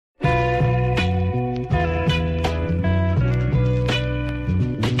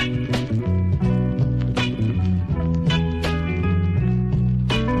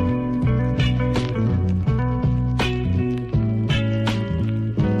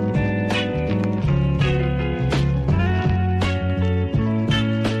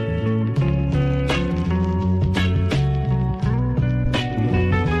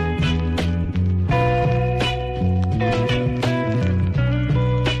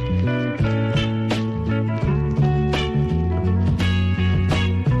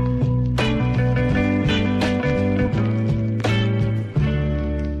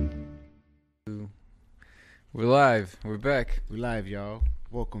We're back. We live, y'all.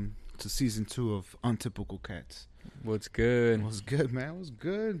 Welcome to season 2 of Untypical Cats. What's good? What's good, man? What's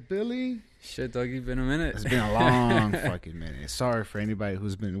good, Billy? Shit, doggy, been a minute. It's been a long fucking minute. Sorry for anybody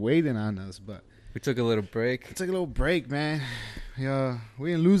who's been waiting on us, but We took a little break. it took a little break, man. Yeah,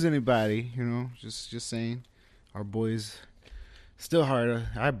 we didn't lose anybody, just saying. Our boys still hard.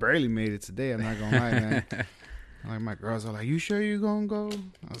 I barely made it today, I'm not gonna lie, man. Like, my girls are like, you sure you gonna go?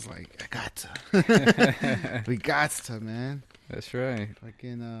 I was like, I got to. We got to, man. That's right.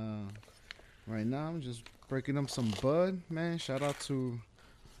 Fucking, right now I'm just breaking up some bud, man. Shout out to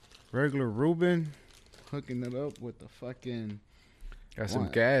Regular Ruben, hooking it up with the fucking Got some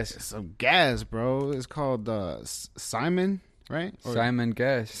what? gas. Some gas, bro. It's called Simon, right? Or Simon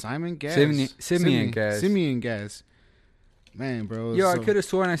gas. Simon gas. Simeon gas. Simeon gas. Man, bro. Yo, I could have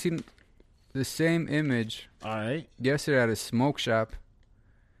sworn I seen the same image All right. yesterday at a smoke shop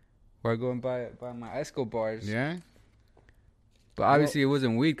where I go and buy my Escobars. Yeah. But obviously it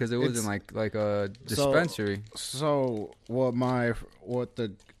wasn't weed because it it's- wasn't like a dispensary. So what the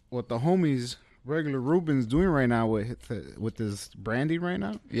homies Regular Ruben's doing right now with this brandy right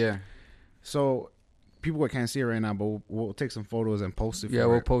now? Yeah. So people can't see it right now, but we'll take some photos and post it. Yeah, for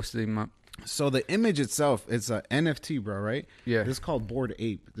we'll it. post them up. So the image itself, it's a NFT, bro, right? Yeah. This is called Bored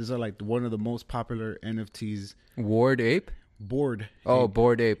Ape. These are like one of the most popular NFTs. Ward Ape? Bored. Oh, Ape.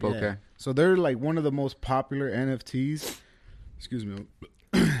 Bored Ape. Yeah. Okay. So they're like one of the most popular NFTs. Excuse me.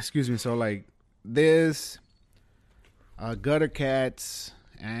 Excuse me. So like this, Gutter Cats,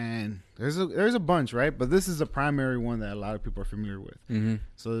 and there's a bunch, right? But this is the primary one that a lot of people are familiar with. Mm-hmm.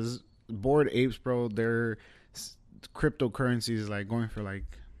 So this Bored Apes, bro, their cryptocurrency is like going for like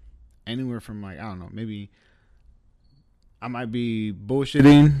anywhere from like, I don't know, maybe I might be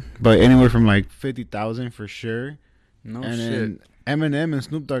bullshitting, but anywhere from like 50,000 for sure. No and shit. then Eminem and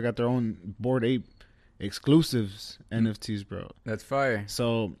Snoop Dogg got their own Bored Ape exclusives NFTs, bro. That's fire.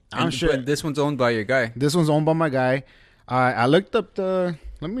 So I'm And- sure but this one's owned by your guy. this one's owned by my guy. I looked up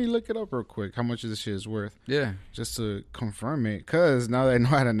let me look it up real quick, how much this shit is worth, Yeah. just to confirm it. Because now that I know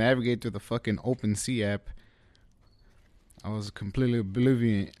how to navigate through the fucking OpenSea app, I was completely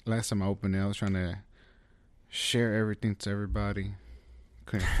oblivious last time I opened it. I was trying to share everything to everybody.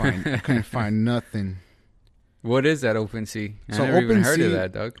 Couldn't find nothing. What is that OpenSea? I So never even heard of OpenSea-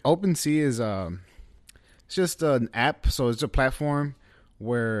 that, dog. OpenSea is it's just an app. So it's a platform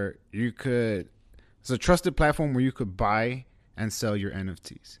where it's a trusted platform where you could buy and sell your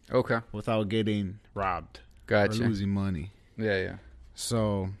NFTs Okay. without getting robbed or Gotcha. losing money. Yeah, yeah.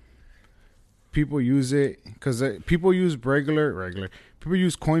 So people use it because people use regular. People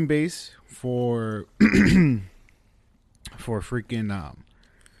use Coinbase for freaking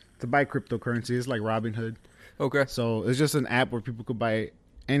to buy cryptocurrency. It's like Robinhood. Okay. So it's just an app where people could buy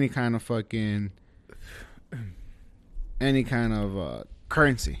any kind of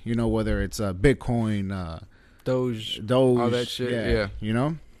currency. Whether it's Bitcoin, Doge. Doge, all that shit,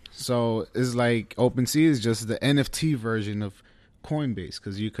 yeah. So it's like OpenSea is just the NFT version of Coinbase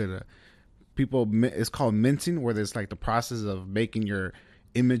because you could it's called minting, where there's like the process of making your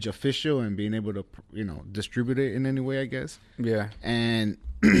image official and being able to distribute it in any way, I guess. Yeah. And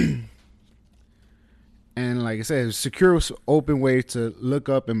and like I said, it's a secure, open way to look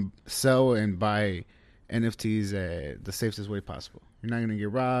up and sell and buy NFTs at the safest way possible. You're not gonna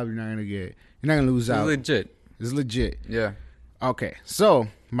get robbed. You're not gonna lose It's out. legit. It's legit. Yeah. Okay, so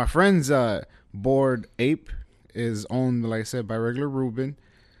my friend's Bored Ape is owned, like I said, by Regular Ruben.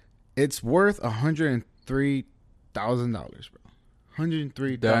 It's worth $103,000, bro.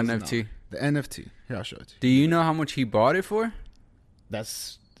 $103,000. The NFT. The NFT. Here, I'll show it to you. Do you know how much he bought it for?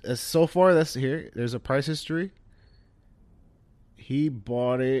 That's so far. That's here. There's a price history. He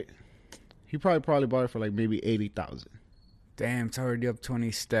bought it. He probably bought it for like maybe 80,000. Damn, it's already up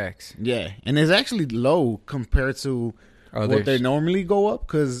 20 stacks. Yeah, and it's actually low compared to what they normally go up.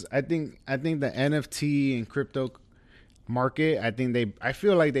 Because I think the NFT and crypto market, I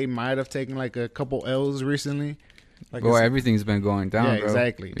feel like they might have taken like a couple L's recently. Like Well, everything's been going down, yeah, bro.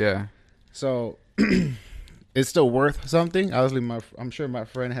 exactly. Yeah. So it's still worth something. Obviously, I'm sure my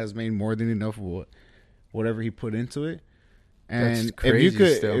friend has made more than enough of whatever he put into it. And That's crazy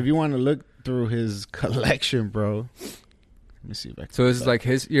if you want to look through his collection, bro. Let me see if I can. So it's like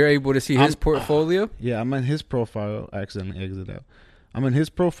you're able to see his portfolio? Yeah, I'm in his profile. I accidentally exited out. I'm in his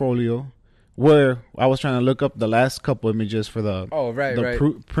portfolio where I was trying to look up the last couple images for the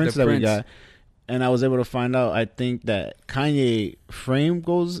prints that we got. And I was able to find out, I think that Kanye frame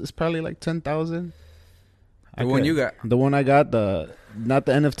is probably like 10,000. The one you got. The one I got, not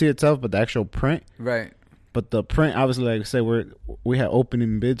the NFT itself, but the actual print. Right. But the print, obviously, like I said, we had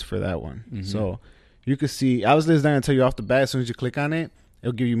opening bids for that one. Mm-hmm. So you could see. I was just going to tell you off the bat. As soon as you click on it,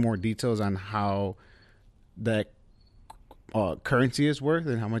 it'll give you more details on how that currency is worth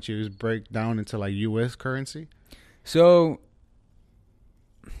and how much it is break down into like U.S. currency. So,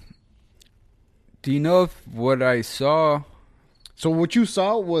 do you know if what I saw? So what you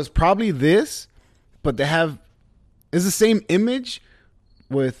saw was probably this, but they have it's the same image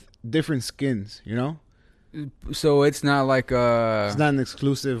with different skins. You know, So it's not like it's not an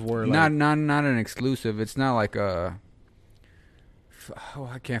exclusive where like not an exclusive. It's not like a. Oh,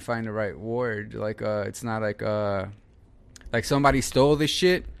 I can't find the right word. Like it's not like somebody stole this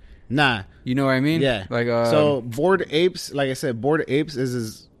shit. nah. You know what I mean? Yeah. Like So Bored Apes, like I said, Bored Apes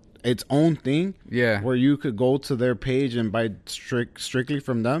is its own thing yeah. where you could go to their page and buy strictly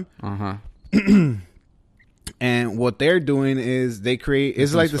from them. Uh-huh. And what they're doing is they create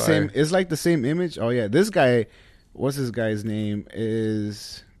it's like the fire. same it's like the same image. Oh yeah, this guy, what's this guy's name?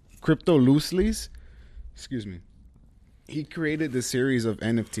 Is Crypto Loosely's. Excuse me. He created the series of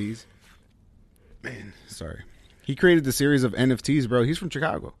NFTs. Man, sorry. He created the series of NFTs, bro. He's from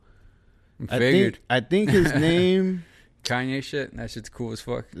Chicago. Figured. I think his name Kanye shit. That shit's cool as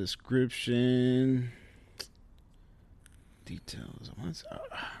fuck. description details.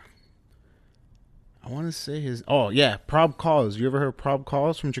 I want to say his. Oh yeah, Prob Calls. You ever heard of Prob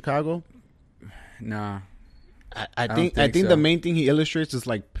Calls from Chicago? Nah. I don't think think so. the main thing he illustrates is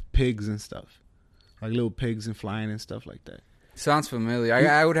like pigs and stuff, like little pigs and flying and stuff like that. Sounds familiar.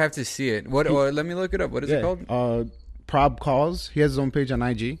 I would have to see it. What? Or let me look it up. What is it called? Prob Calls. He has his own page on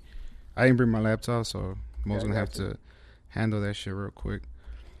IG. I didn't bring my laptop, so Mo's gonna have to handle that shit real quick.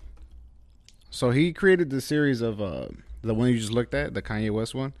 So he created the series of the one you just looked at, the Kanye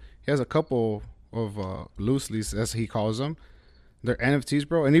West one. He has a couple of loosely, as he calls them. They're NFTs,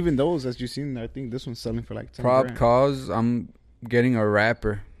 bro, and even those, as you've seen, I think this one's selling for like 10 Prob grand. Cause. I'm getting a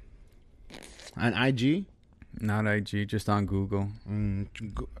rapper. On IG. Not IG, just on Google. I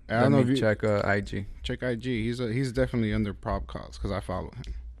don't know if you check IG. check IG. He's definitely under Prob Cause because I follow him.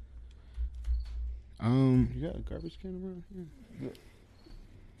 You got a garbage can around here?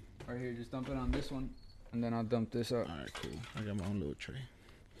 Right here, just dump it on this one, and then I'll dump this up. All right, cool. I got my own little tray.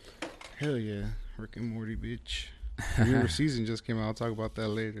 Hell yeah, Rick and Morty, bitch. The newer season just came out. I'll talk about that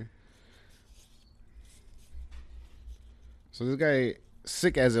later. So this guy,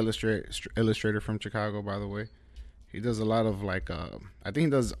 sick as illustrator from Chicago, by the way. He does a lot of like, I think he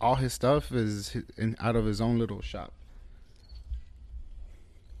does all his stuff out of his own little shop.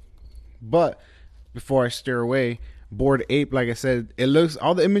 But before I steer away, Bored Ape, like I said,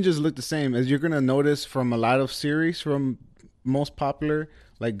 all the images look the same. As you're gonna notice from a lot of series from most popular,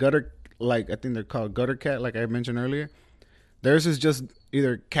 like I think they're called Gutter Cat, like I mentioned earlier. Theirs is just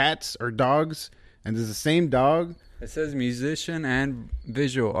either cats or dogs, and there's the same dog. It says musician and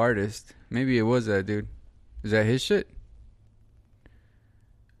visual artist. Maybe it was that dude. Is that his shit?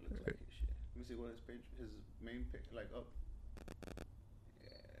 Looks like his shit. Let me see what his main page, like up. Yeah.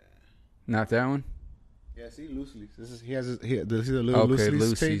 Not that one? Yeah, see, Loosely. He has the little Okay, Loosely's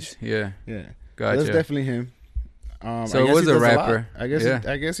Lucy's. page. Yeah. Yeah, Gotcha. that's definitely him. So I it guess was he a does lot. rapper. I guess. Yeah.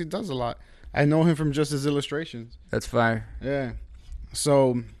 I guess he does a lot. I know him from just his illustrations. That's fire. Yeah.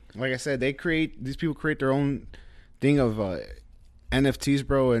 So, like I said, these people create their own thing of NFTs,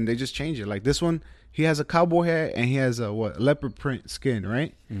 bro, and they just change it. Like this one, he has a cowboy hat and he has a leopard print skin,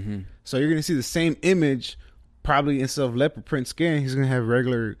 right? Mm-hmm. So you're gonna see the same image, probably instead of leopard print skin, he's gonna have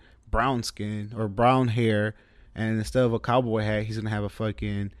regular brown skin or brown hair, and instead of a cowboy hat, he's gonna have a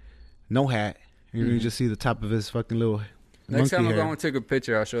fucking no hat. You're gonna just see the top of his fucking little Next time monkey I'm hair. going to take a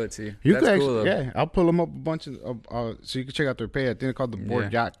picture, I'll show it to you. You That's could cool, actually, though. yeah, I'll pull them up a bunch of so you can check out their page. I think they're called the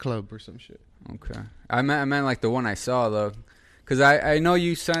Board Yeah. Yacht Club or some shit. Okay. I meant like the one I saw, though. Because I know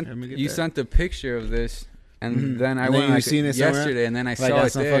you Let me get that. sent a picture of this, and Mhm. then I And then went you like seen it somewhere? yesterday, and then I Like saw on it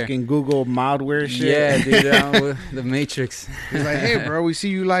some there. fucking Google malware shit. Yeah, dude, with the Matrix. He's like, hey, bro, we see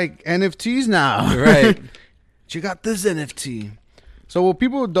you like NFTs now. Right. You got this NFT. So what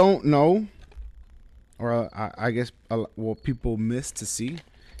people don't know, or I guess what people miss to see,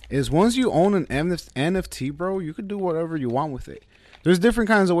 is once you own an NFT, bro, you can do whatever you want with it. There's different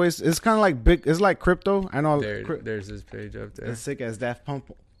kinds of ways. It's kind of like big. It's like crypto. I know. There's his page up there. That's sick as Daft Punk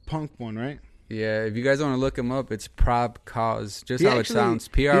one, right? Yeah, if you guys want to look him up, it's Prob Cause. Just He how actually- it sounds.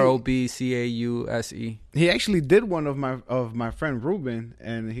 PROBCAUSE. He actually did one of my friend Ruben,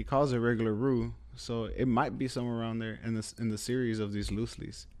 and he calls it regular Rue. So it might be somewhere around there in the series of these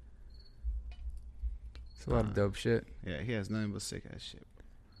looseleys. It's a lot of dope shit. Yeah, he has nothing but sick ass shit.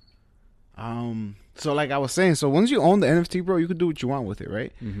 So like I was saying, so once you own the NFT, bro, you can do what you want with it,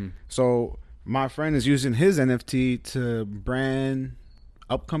 right? Mm-hmm. So my friend is using his NFT to brand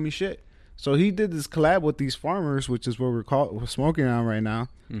upcoming shit. So he did this collab with these farmers, which is what we're smoking on right now,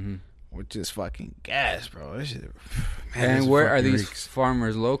 Mm-hmm. which is fucking gas, bro. This shit, man, And this where are fucking these reeks.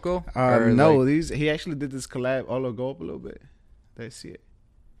 farmers local? No, like- these he actually did this collab. Oh, go up a little bit. Let's see it.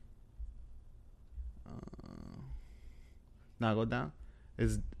 Now go down.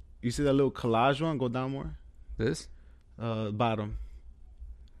 Is you see that little collage one? Go down more. this. Bottom.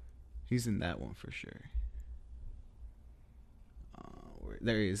 He's in that one for sure.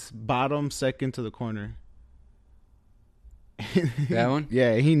 There he is. Bottom, second to the corner. That one?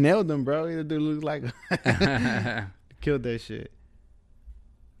 Yeah, he nailed them, bro. That dude looks like This killed that shit.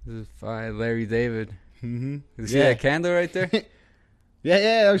 is fine. Larry David. Mm-hmm. You see that candle right there?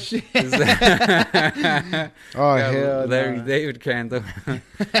 Yeah. Oh shit. Is that- Oh Got hell, Larry nah. David candle.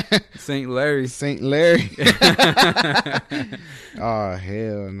 Saint Larry's. Saint Larry. Oh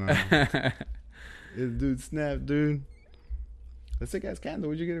hell no. This dude snapped, dude. That's a guy's candle.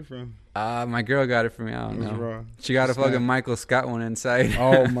 Where'd you get it from? My girl got it for me. I It don't was know. raw. She got a Snap. fucking Michael Scott one inside.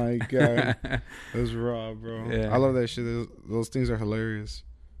 Oh my god, it was raw, bro. Yeah. I love that shit. Those things are hilarious.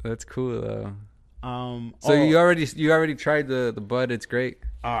 That's cool though. So So you already tried the bud. It's great.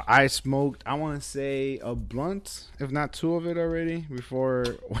 I smoked, I want to say a blunt, if not two of it already. Before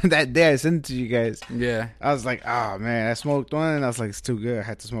that day I sent it to you guys, Yeah. I was like, oh man, I smoked one and I was like, it's too good. I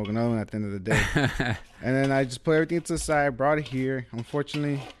had to smoke another one at the end of the day. And then I just put everything to the side, brought it here.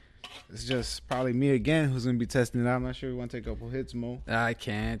 Unfortunately, it's just probably me again who's gonna be testing it out. I'm not sure we want to take a couple hits, Mo. I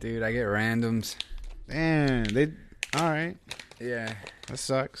can't, dude. I get randoms. Damn, all right. Yeah, That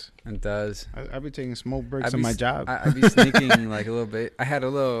sucks. it does. I be taking smoke breaks I on be my s- job. I be sneaking like a little bit. I had a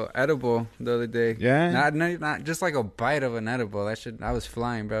little edible the other day. Yeah? Not just like a bite of an edible. I was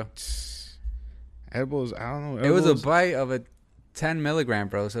flying, bro. Edibles, I don't know. It was a edibles- bite of a 10 milligram,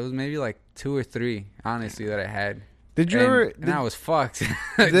 bro. So it was maybe like 2 or 3, honestly, that I had. Did you and, ever? And I was fucked. Just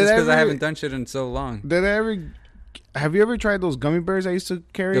did because I ever- haven't done shit in so long. Did I ever? Have you ever tried those gummy bears I used to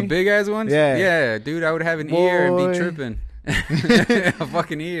carry? The big ass ones? Yeah. Yeah, dude, I would have an ear and Boy. be tripping. A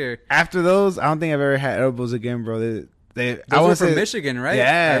fucking ear. After those, I don't think I've ever had edibles again, bro. They Those I were want from to say Michigan, right?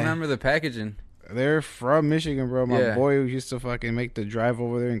 Yeah. I remember the packaging. they're from Michigan, bro. My Yeah. boy used to fucking make the drive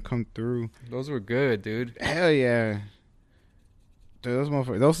over there and come through. Those were good, dude. Hell yeah. Dude, those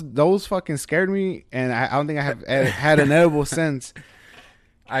motherfuckers, those fucking scared me, and I don't think I have had an edible since.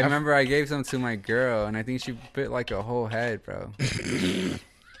 I remember I gave some to my girl, and I think she bit like a whole head, bro.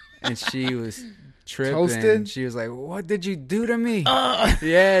 And she was tripping. Toasted? She was like, "What did you do to me?"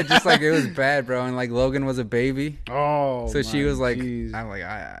 Yeah, just like it was bad, bro. And like Logan was a baby, Oh, so she my was like, jeez. "I'm like,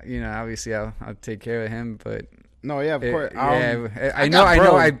 obviously I'll take care of him, but No, yeah, of course. yeah, I I know, got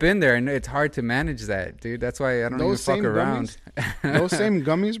bro. I've been there, and it's hard to manage that, dude. That's why I don't Those even fuck same around. Those same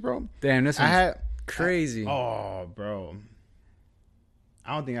gummies, bro. Damn, this I one's had crazy. Oh, bro.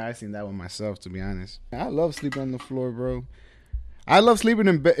 I don't think I seen that one myself, to be honest. I love sleeping on the floor, bro. I love sleeping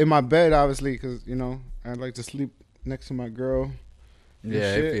in my bed, obviously, because, I like to sleep next to my girl. Yeah,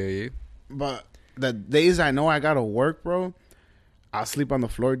 I shit. feel you. But the days I know I got to work, bro, I'll sleep on the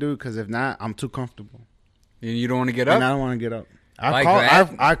floor, dude, because if not, I'm too comfortable. You don't want to get And I up? don't want to get up. Like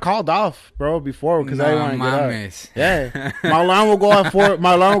that? I called off, bro, before because I didn't want to get up. mames. Yeah, my alarm will go off for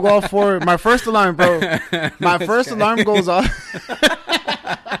my alarm will go off for my first alarm, bro. My first alarm goes off.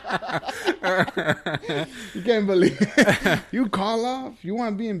 You can't believe it. You call off. You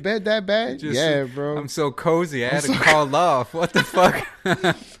want to be in bed that bad? Just- Yeah, bro. I'm so cozy. I had to call off. What the fuck?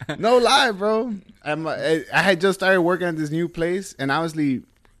 No lie, bro. I had just started working at this new place, and obviously,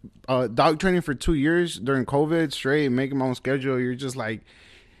 dog training for 2 years during COVID, straight making my own schedule. You're just like,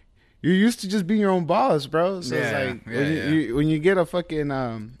 you're used to just being your own boss, bro. So Yeah, it's like yeah, when you get a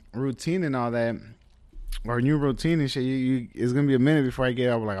fucking routine and all that, or a new routine and shit, it's gonna be a minute before I get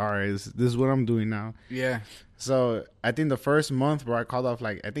up. Like, all right, this is what I'm doing now. Yeah. So I think the first month, bro, I called off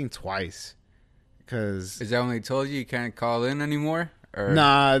like I think twice, because Is that when they told you can't call in anymore? Or?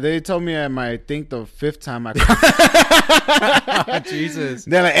 nah, they told me I think the fifth time I called. Jesus.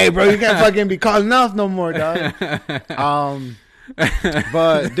 They're like, hey, bro, you can't fucking be calling off no more, dog.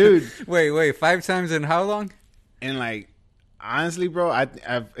 But dude, Wait. 5 times in how long? and like honestly, bro,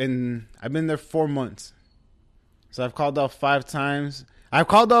 I've been there 4 months, so I've called off 5 times. I've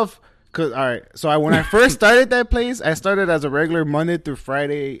called off because all right. So when I first started that place, I started as a regular Monday through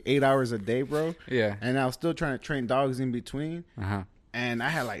Friday, 8 hours a day, bro. Yeah. And I was still trying to train dogs in between. Uh-huh. And I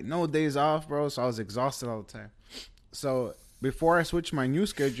had like no days off, bro. So I was exhausted all the time. So before I switched my new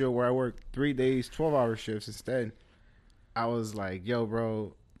schedule where I work 3 days, 12-hour shifts instead, I was like, yo,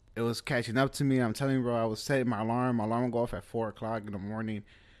 bro, it was catching up to me. I'm telling you, bro, I was setting my alarm. My alarm would go off at 4 o'clock in the morning.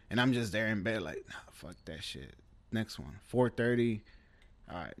 And I'm just there in bed like, nah, fuck that shit. Next one, 4:30.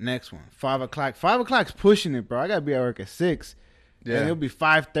 All right, next one. 5 o'clock. 5 o'clock's pushing it, bro. I gotta be at work at 6. Yeah. And it'll be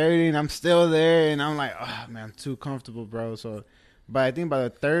 5:30, and I'm still there, and I'm like, oh man, I'm too comfortable, bro. So, but I think by the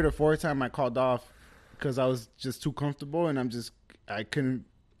third or fourth time I called off because I was just too comfortable, and I couldn't.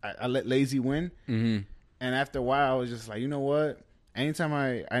 I let lazy win. Mm-hmm. And after a while, I was just like, you know what? Anytime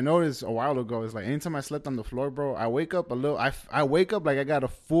I noticed a while ago, it's like anytime I slept on the floor, bro, I wake up a little. I wake up like I got a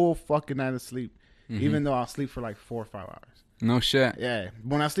full fucking night of sleep, even though I'll sleep for like 4 or 5 hours. No shit. Yeah.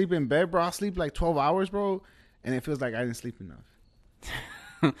 When I sleep in bed, bro, I sleep like 12 hours, bro, and it feels like I didn't sleep enough.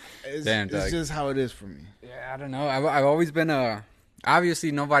 Damn, it's just how it is for me. Yeah, I don't know. I've always been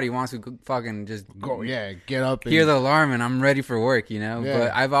obviously nobody wants to fucking just Get up and hear the alarm and I'm ready for work, you know. Yeah.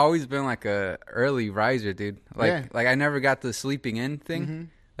 But I've always been like a early riser, dude. Like I never got the sleeping in thing. Mm-hmm.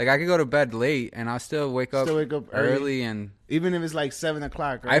 Like I could go to bed late and I'll still wake up early, and even if it's like 7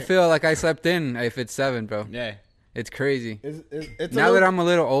 o'clock. Right? I feel like I slept in if it's 7, bro. Yeah. It's crazy. It's now that I'm a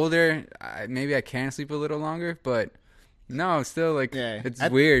little older, maybe I can sleep a little longer, but no, still like it's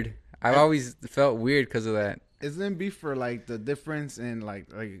weird. I've always felt weird because of that. Isn't it be for like the difference in like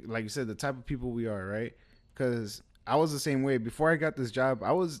you said, the type of people we are, right? Because I was the same way before I got this job.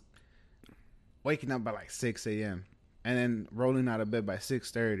 I was waking up by like 6 a.m. and then rolling out of bed by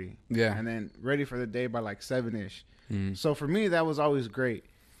 6:30. Yeah, and then ready for the day by like 7ish. Mm. So for me, that was always great.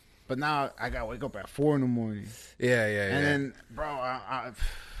 But now I gotta wake up at 4 in the morning. Yeah. And then, bro, I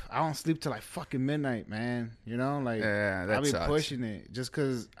don't sleep till like fucking midnight, man. You know, like I'll be pushing it just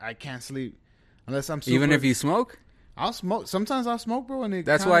because I can't sleep unless I'm super, even if you smoke. I'll smoke. Sometimes I'll smoke, bro, and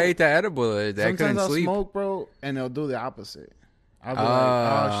that's why I ate that edible. I couldn't I'll sleep. Smoke, bro, and they'll do the opposite. I'll be like,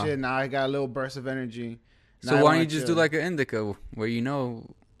 oh shit, now I got a little burst of energy. So why don't you just do like an indica where you know,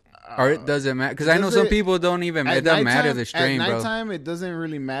 or it doesn't matter? Because I know some people don't even. It doesn't matter the strain, bro. At nighttime, it doesn't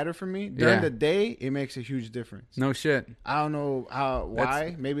really matter for me. During the day, it makes a huge difference. No shit. I don't know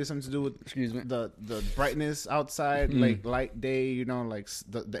why. Maybe it's something to do with the brightness outside, like light day. You know, like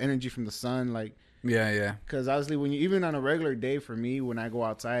the energy from the sun, like. Yeah. Because obviously, when you even on a regular day for me, when I go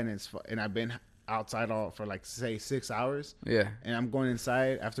outside and I've been outside all for like say 6 hours. Yeah. And I'm going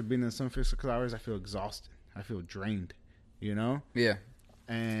inside after being in the sun for 6 hours, I feel exhausted. I feel drained. You know. Yeah.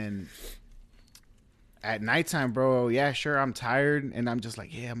 And at nighttime, bro, yeah, sure, I'm tired, and I'm just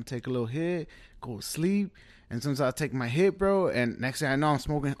like, yeah, I'm gonna take a little hit, go to sleep, and sometimes I'll take my hit, bro, and next thing I know, I'm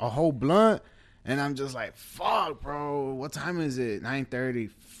smoking a whole blunt, and I'm just like, fuck, bro, what time is it?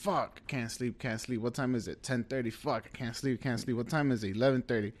 9:30. Fuck, can't sleep. What time is it? 10:30. Fuck, I can't sleep. What time is it?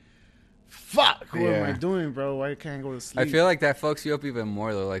 11:30. Fuck, what am I doing, bro? Why can't I go to sleep? I feel like that fucks you up even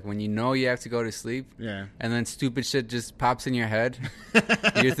more, though. Like, when you know you have to go to sleep, yeah, and then stupid shit just pops in your head.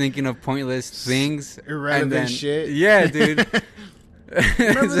 You're thinking of pointless things. Irrelevant shit. Yeah, dude.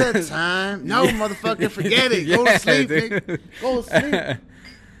 Remember that time? No, motherfucker, forget it. Go to sleep, nigga. Go to sleep.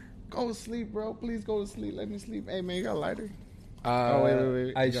 Go to sleep, bro. Please go to sleep. Let me sleep. Hey, man, you got a lighter?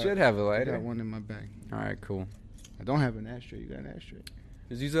 Wait. I should have a lighter. I got one in my bag. All right, cool. I don't have an ashtray. You got an ashtray?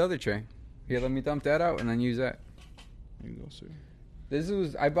 Just use the other tray. Here, let me dump that out and then use that. There you go, sir. This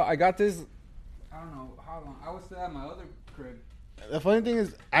was I got this. I don't know how long. I was still at my other crib. The funny thing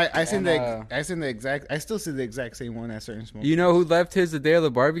is, I still see the exact same one at certain smokers. You know who left his the day of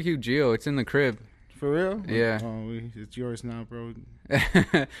the barbecue? Gio. It's in the crib. For real? Yeah. Oh, it's yours now, bro.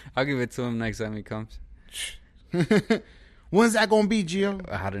 I'll give it to him next time he comes. When's that gonna be, Gio?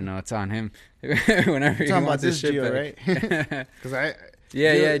 I don't know. It's on him. Whenever he wants his shit Gio, back. Right? Because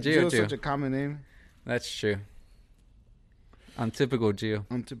Gio. Gio's such a common name. That's true. Untypical Gio.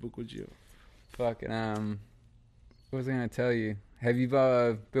 Fucking what was I gonna tell you? Have you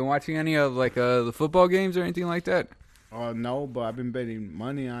been watching any of like the football games or anything like that? No, but I've been betting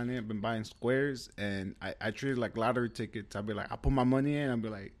money on it. I've been buying squares, and I treat it like lottery tickets. I'll be like, I'll put my money in. I'll be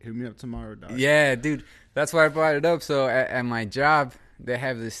like, hit me up tomorrow, dog. Yeah, dude. That's why I brought it up. So at my job, they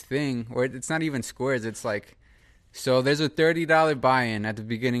have this thing where it's not even squares. It's like, so there's a $30 buy-in at the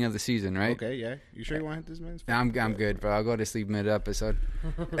beginning of the season, right? Okay, yeah. You sure you want to hit this, man? I'm good, bro. I'll go to sleep mid-episode.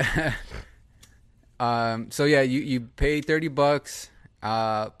 So yeah, you pay $30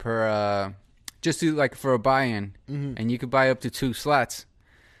 per just to like for a buy-in, and you could buy up to 2 slots.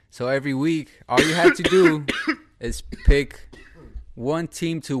 So every week, all you have to do is pick one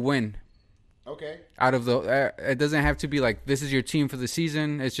team to win. Okay. Out of the, it doesn't have to be like this is your team for the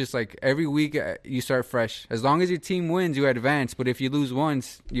season. It's just like every week you start fresh. As long as your team wins, you advance. But if you lose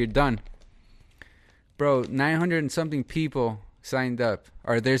once, you're done. Bro, 900 and something people signed up,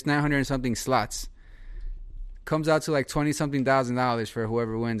 or there's 900 and something slots. Comes out to like $20-something thousand for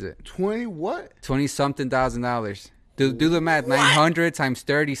whoever wins it. 20 what? $20-something thousand. Do the math. What? 900 times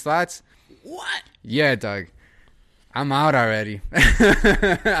 30 slots. What? Yeah, dog. I'm out already.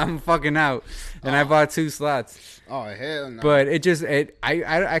 I'm fucking out. And I bought 2 slots. Oh hell no! But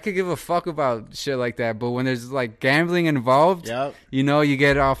I could give a fuck about shit like that. But when there's like gambling involved, Yep. you know, you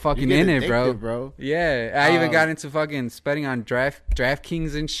get all You fucking get in it, addicted, bro. Yeah, I even got into fucking betting on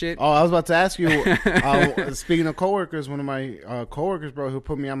DraftKings and shit. Oh, I was about to ask you. Speaking of coworkers, one of my coworkers, bro, who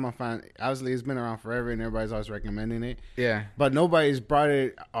put me on my phone. Obviously, it's been around forever, and everybody's always recommending it. Yeah, But nobody's brought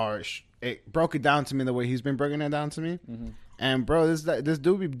it or it broke it down to me the way he's been breaking it down to me. Mm-hmm. And bro, this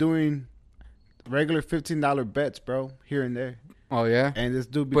dude be doing regular $15 bets, bro, here and there. Oh yeah. And this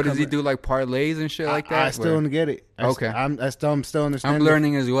dude, But does he do like parlays and shit like that? I still don't get it. Okay. I'm still understanding. I'm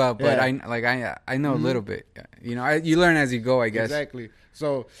learning as well, but Yeah. I know a little bit. You know, you learn as you go, I guess. Exactly.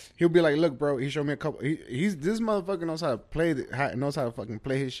 So he'll be like, "Look, bro." He showed me a couple. He's this motherfucker knows how to play. Knows how to fucking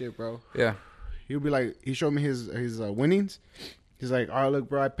play his shit, bro. Yeah. He'll be like, he showed me his winnings. He's like, "All right, look,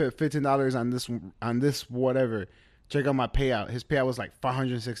 bro. I put $15 on this whatever. Check out my payout. His payout was like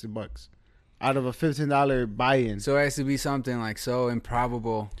 $560 out of a $15 buy-in. So it has to be something like so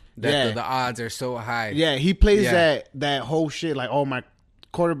improbable that the odds are so high. Yeah, he plays that whole shit like, oh, my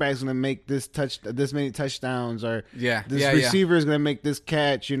quarterback's gonna make this many touchdowns, or this receiver is gonna make this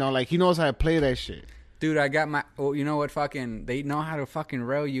catch. You know, like he knows how to play that shit. Dude, I got my. Oh, you know what? Fucking, they know how to fucking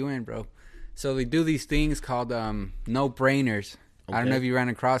rail you in, bro. So they do these things called no brainers. Okay. I don't know if you ran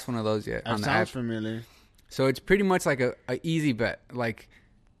across one of those yet. That sounds familiar. So it's pretty much like a easy bet. Like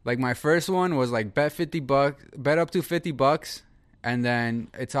my first one was like bet $50, bet up to $50, and then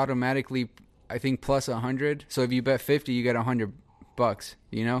it's automatically, I think, plus 100. So if you bet 50, you get $100.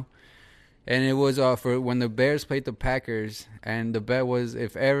 You know, and it was for when the Bears played the Packers, and the bet was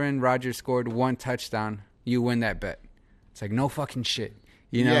if Aaron Rodgers scored 1 touchdown, you win that bet. It's like no fucking shit.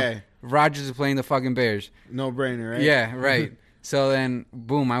 You know, yeah. Rodgers is playing the fucking Bears. No brainer, right? Yeah, right. So then,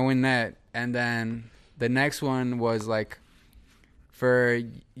 boom, I win that. And then the next one was like for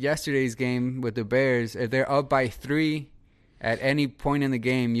yesterday's game with the Bears, if they're up by 3 at any point in the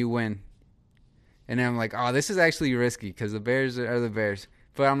game, you win. And then I'm like, oh, this is actually risky because the Bears are the Bears.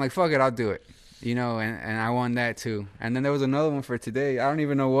 But I'm like, fuck it, I'll do it. You know, and I won that too. And then there was another one for today. I don't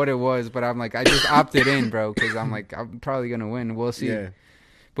even know what it was, but I'm like, I just opted in, bro, because I'm like, I'm probably going to win. We'll see. Yeah.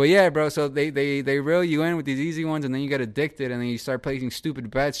 But yeah, bro, so they reel you in with these easy ones, and then you get addicted, and then you start placing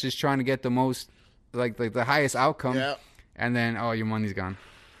stupid bets just trying to get the most, like the highest outcome. Yeah. And then, oh, your money's gone.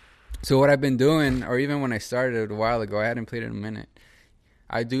 So what I've been doing, or even when I started a while ago, I hadn't played in a minute.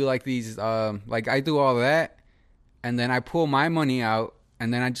 I do like these, like I do all that, and then I pull my money out,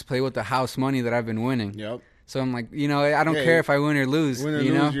 and then I just play with the house money that I've been winning. Yep. So I'm like, you know, I don't care if I win or lose. Win or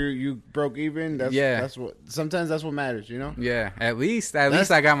you lose, know? you broke even. That's what. Sometimes that's what matters. You know. Yeah. At least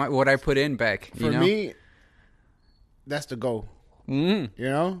I got what I put in back. For me, that's the goal. Mm-hmm. You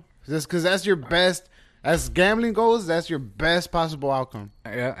know, just because that's your best. As gambling goes, that's your best possible outcome.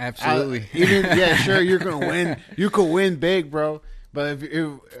 Yeah, absolutely. Sure, you're gonna win. You could win big, bro. But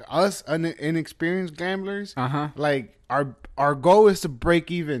if us inexperienced gamblers, like our goal is to break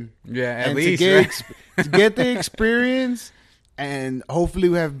even. Yeah, at and least to get the experience, and hopefully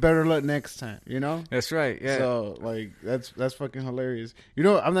we have better luck next time. You know. That's right. Yeah. So like that's fucking hilarious. You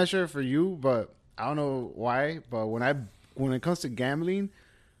know, I'm not sure for you, but I don't know why. But when it comes to gambling,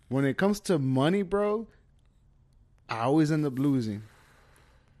 when it comes to money, bro, I always end up losing.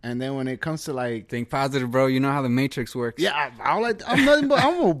 And then when it comes to like think positive, bro. You know how the Matrix works. Yeah, I'm nothing but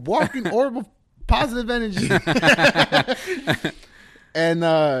I'm a walking orb of positive energy.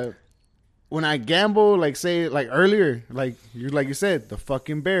 And when I gamble, like say like earlier, like you said, the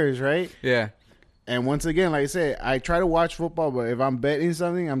fucking Bears, right? Yeah. And once again, like I said, I try to watch football, but if I'm betting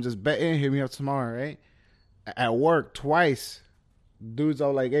something, I'm just betting. Hit me up tomorrow, right? At work twice, dudes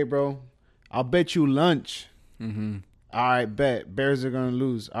are like, "Hey, bro, I'll bet you lunch." Mm-hmm. All right, bet. Bears are going to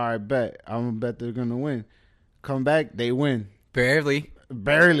lose. All right, bet. I'm going to bet they're going to win. Come back, they win. Barely.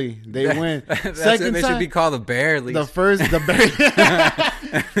 They win. Second they time, should be called the Barely. The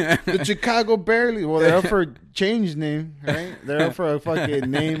Chicago Barely. Well, they're up for a change name, right? They're up for a fucking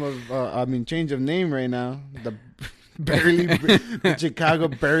name of, change of name right now. The Barely, the Chicago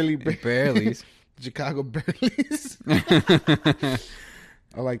Barely. Barely's. Chicago Barely's.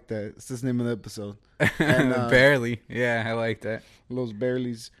 I like that. It's the name of the episode. And, Barely. Yeah, I like that. Los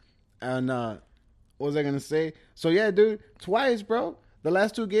Barely's. And what was I gonna say? So yeah, dude, twice, bro. The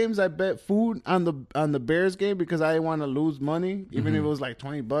last 2 games I bet food on the Bears game because I didn't want to lose money, even if it was like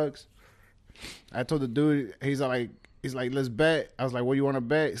 $20. I told the dude, he's like, let's bet. I was like, what do you want to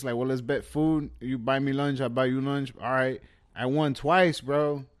bet? He's like, well, let's bet food. You buy me lunch, I buy you lunch. All right. I won twice,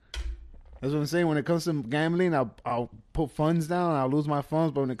 bro. That's what I'm saying. When it comes to gambling, I'll put funds down. I'll lose my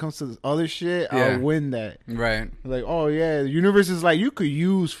funds, but when it comes to other shit, Yeah. I'll win that. Right. Like, oh yeah, the universe is like, you could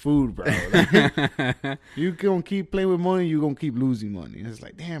use food, bro. Like, you gonna keep playing with money, you gonna keep losing money. And it's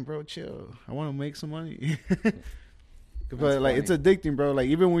like, damn, bro, chill. I want to make some money. But like, funny. it's addicting, bro. Like,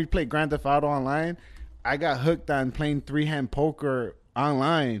 even when we play Grand Theft Auto online, I got hooked on playing 3-hand poker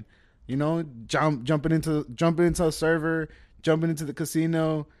online. You know, jumping into a server, jumping into the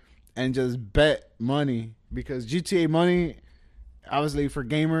casino, and just bet money, because GTA money, obviously for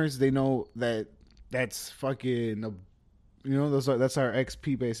gamers, they know that that's fucking, that's our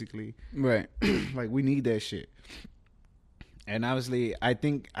XP basically. Right. Like, we need that shit. And obviously, I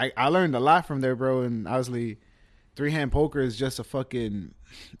think I learned a lot from there, bro. And obviously, 3-hand poker is just a fucking,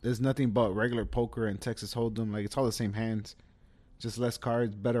 there's nothing but regular poker and Texas Hold'em. Like, it's all the same hands, just less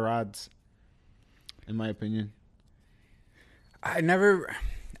cards, better odds, in my opinion.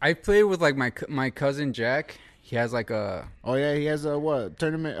 I played with like my cousin Jack. He has like a. Oh yeah, he has a what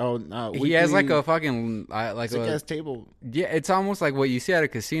tournament? He has like a fucking like sick a ass table. Yeah, it's almost like what you see at a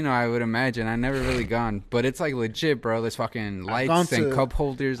casino. I would imagine. I never really gone, but it's like legit, bro. There's fucking lights and cup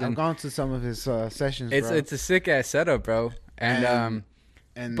holders, I've and gone to some of his sessions. it's bro. it's a sick ass setup, bro. And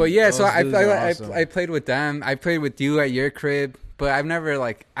And but yeah, so those dudes are awesome. I played with them. I played with you at your crib. But I've never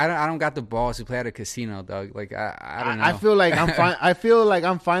like I don't got the balls to play at a casino, dog. Like I don't know. I feel like I'm fine. I feel like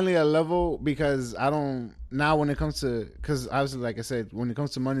I'm finally at a level, because I don't now when it comes to, because obviously, like I said, when it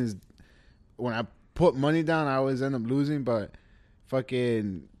comes to money, when I put money down, I always end up losing. But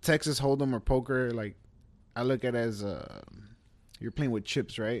fucking Texas Hold'em or poker, like, I look at it as you're playing with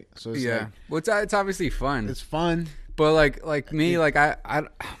chips, right? So it's like, well, it's obviously fun. it's fun. But like me, like I have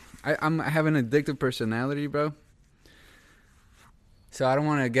an addictive personality, bro. So I don't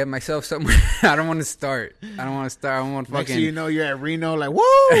want to get myself somewhere. I don't want to start. I want fucking. Next thing you know, you're at Reno, like,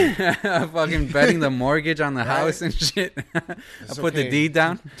 woo! Fucking betting the mortgage on the house and shit. I put the deed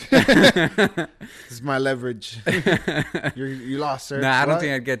down. This is my leverage. You lost, sir. Nah, I don't What?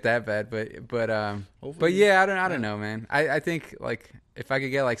 think I'd get that bad, but Hopefully. yeah, I don't know, man. I think like if I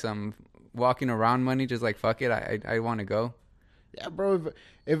could get like some walking around money, just like fuck it, I want to go. Yeah, bro.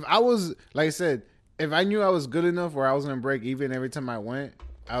 If I was, like I said, if I knew I was good enough where I was gonna break even every time I went,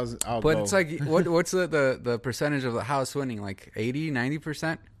 I'll But go. it's like what's the percentage of the house winning? Like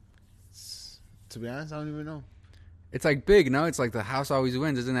 80-90%? To be honest, I don't even know. It's like big, no? It's like the house always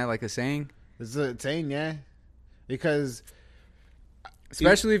wins. Isn't that like a saying? It's a thing, yeah. Because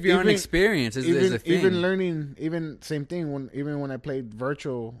especially if you're even- unexperienced, is a thing. even learning, even same thing. When I played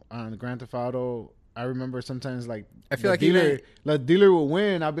virtual on Grand Theft Auto, I remember sometimes like I feel like the dealer will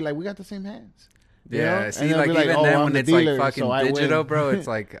win. I'll be like, we got the same hands. You know? Yeah, And see, they'll like be even oh, then I'm when the it's dealer, like fucking so I digital, win. bro, it's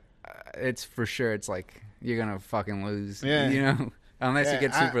like it's for sure. It's like you're gonna fucking lose. Yeah. You know, unless you Yeah,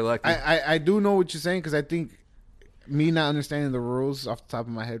 get super lucky. I do know what you're saying, because I think me not understanding the rules off the top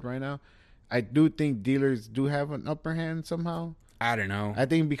of my head right now, I do think dealers do have an upper hand somehow. I don't know. I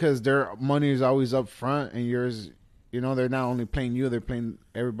think because their money is always up front and yours, they're not only playing you, they're playing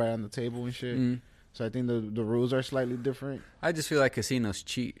everybody on the table and shit. Mm. So I think the rules are slightly different. I just feel like casinos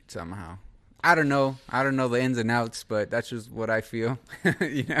cheat somehow. I don't know the ins and outs, but that's just what I feel.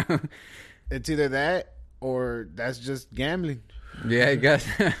 You know? It's either that or that's just gambling. Yeah, I guess.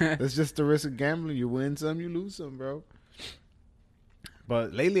 That's just the risk of gambling. You win some, you lose some, bro.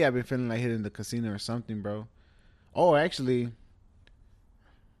 But lately I've been feeling like hitting the casino or something, bro. Oh, actually,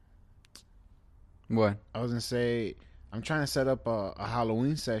 What? I was gonna say I'm trying to set up a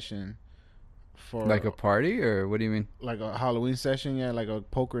Halloween session for Like a party, or what do you mean? like a Halloween session, yeah, like a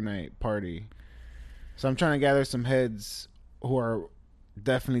poker night party. So I'm trying to gather some heads who are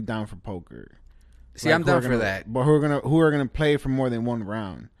definitely down for poker. See, Like, I'm who are down for gonna- that. But who are gonna play for more than one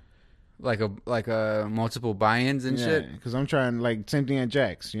round? Like a multiple buy-ins and shit. Because I'm trying, like, same thing at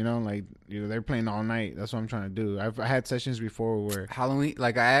Jack's. They're playing all night. That's what I'm trying to do. I had sessions before where Halloween,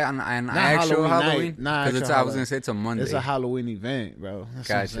 like an Not actual Halloween Halloween. night. Not Because actual I was Halloween. gonna say it's a Monday, it's a Halloween event, bro. That's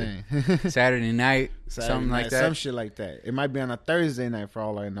Gotcha. what I'm saying. Saturday night, Saturday something night, like that. some shit like that. It might be on a Thursday night for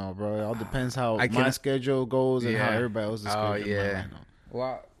all I know, bro. It all depends how I my can- schedule goes and how Yeah. everybody else's Oh, schedule. yeah. might know.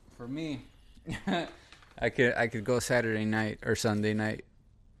 Well, for me, I could go Saturday night or Sunday night.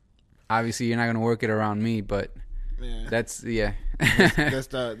 Obviously, you're not gonna work it around me, but Yeah. that's that's Yeah.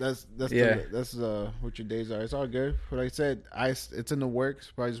 what your days are. It's all good. But like I said, it's in the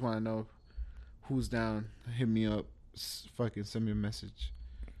works. But I just want to know who's down. Hit me up. Fucking send me a message.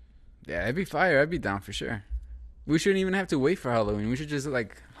 yeah, it'd be fire. I'd be down for sure. We shouldn't even have to wait for Halloween. We should just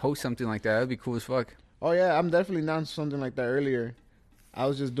like host something like that. That'd be cool as fuck. Oh yeah, I'm definitely down for something like that earlier. I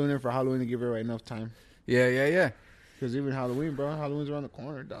was just doing it for Halloween to give everybody enough time. Yeah. Because even Halloween, bro. Halloween's around the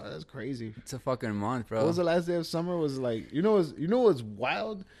corner, dog. That's crazy. It's a fucking month, bro. What was the last day of summer? Was like, what's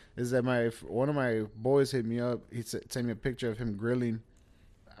wild is that one of my boys hit me up. He sent me a picture of him grilling.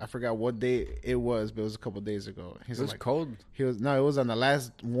 I forgot what day it was, but it was a couple days ago. It was cold. It was on the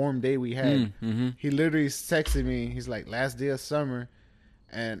last warm day we had. Mm-hmm. He literally texted me. He's like, last day of summer.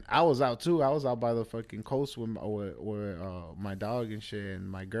 And I was out too. I was out by the fucking coast with my dog and shit,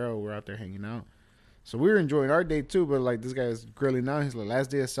 and my girl were out there hanging out. So we were enjoying our day too. But like this guy was grilling out. He's like,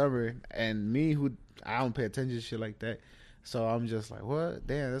 last day of summer, and me, who I don't pay attention to shit like that. So I'm just like, what?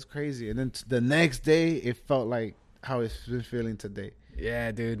 Damn, that's crazy. And then the next day, it felt like how it's been feeling today.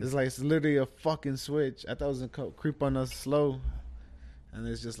 Yeah, dude. It's like it's literally a fucking switch. I thought it was gonna creep on us slow, and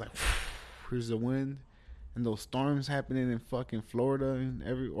it's just like, here's the wind. And those storms happening in fucking Florida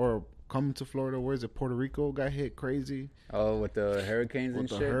or coming to Florida. Where's it? Puerto Rico got hit crazy. Oh, with the hurricanes and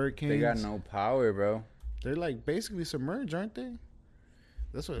shit? They got no power, bro. They're like basically submerged, aren't they?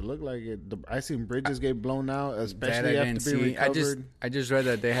 That's what it looked like. I seen bridges get blown out, especially after being recovered. I just read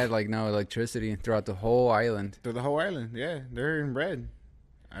that they had like no electricity throughout the whole island. Through the whole island, yeah. They're in red.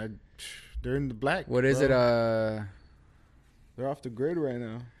 They're in the black. What is it? They're off the grid right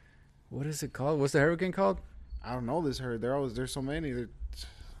now. What is it called? What's the hurricane called? I don't know this hurricane. There's so many.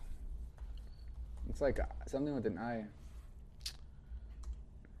 It's like something with an I.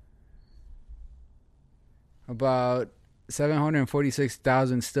 About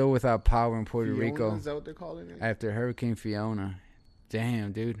 746,000 still without power in Puerto Rico. Is that what they're calling it? After Hurricane Fiona.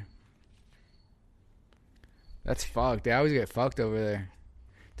 Damn, dude. That's fucked. They always get fucked over there.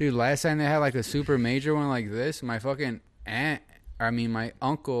 Dude, last time they had like a super major one like this, my fucking my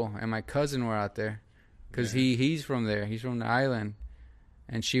uncle and my cousin were out there. Because he's from there. He's from the island.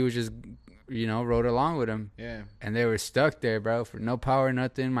 And she was just, rode along with him. Yeah. And they were stuck there, bro, for no power,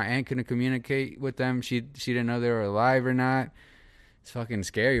 nothing. My aunt couldn't communicate with them. She didn't know they were alive or not. It's fucking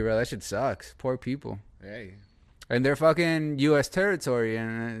scary, bro. That shit sucks. Poor people. Hey. And they're fucking U.S. territory.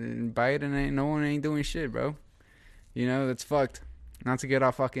 And Biden no one ain't doing shit, bro. That's fucked. Not to get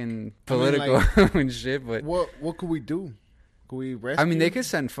all fucking political and shit, but... What could we do? Could we rescue? They could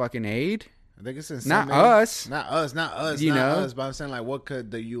send fucking aid. They could send not us. Not us. Not us. But I'm saying, like, what could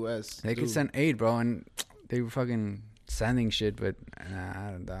the U.S. They could send aid, bro, and they were fucking sending shit, but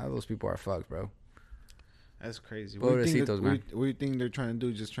those people are fucked, bro. That's crazy. What do you think they're trying to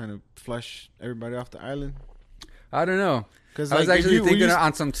do? Just trying to flush everybody off the island? I don't know. Cause I was actually thinking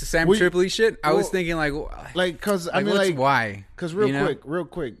on some Sam Tripoli shit. I was thinking because why? Because real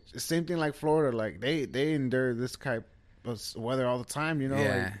quick, same thing like Florida. Like they endure this type of weather all the time.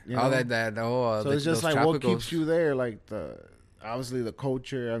 Yeah, all that. So it's just like what keeps you there, like obviously the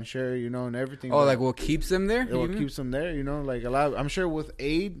culture. I'm sure and everything. Oh, like what keeps them there? What keeps them there? Like a lot. I'm sure with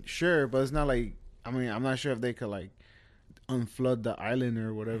aid, sure, but it's not like. I'm not sure if they could like unflood the island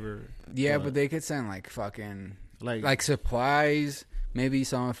or whatever. Yeah, but they could send like fucking. Like supplies, maybe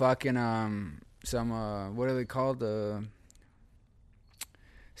some fucking what are they called? What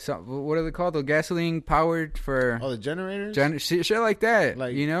are they called? The gasoline powered for the generators, shit like that.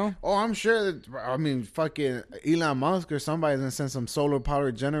 Oh, I'm sure that fucking Elon Musk or somebody's gonna send some solar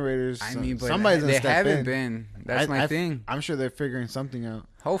powered generators. But somebody's gonna they step haven't in. Been. That's my thing. I'm sure they're figuring something out.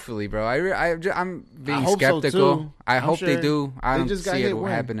 Hopefully, bro. I'm being skeptical. So I hope they do. I don't see it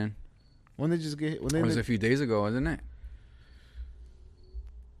happening. When they just get it was a few days ago, wasn't it?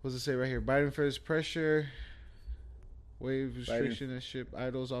 What's it say right here? Biden fears pressure. Wave restriction and ship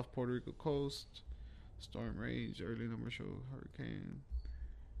idles off Puerto Rico coast. Storm range. Early number show hurricane.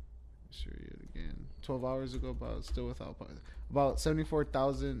 Syria again. 12 hours ago, still without power. About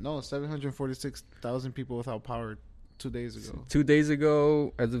 746,000 people without power 2 days ago. 2 days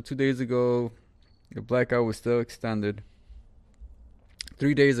ago, as of 2 days ago, the blackout was still extended.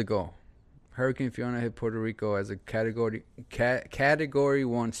 3 days ago, Hurricane Fiona hit Puerto Rico as a Category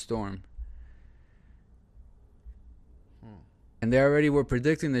 1 storm. And they already were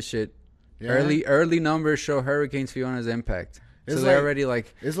predicting this shit. Yeah. Early numbers show Hurricane Fiona's impact. So they're already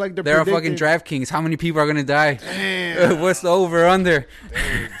like... It's like they're a fucking DraftKings. How many people are going to die? Damn. What's the over under?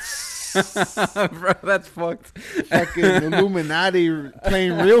 Bro, that's fucked. Fucking Illuminati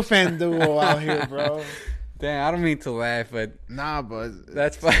playing real FanDuel out here, bro. Damn, I don't mean to laugh, but... Nah, but...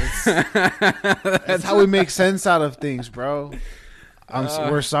 That's fine. That's how we make sense out of things, bro.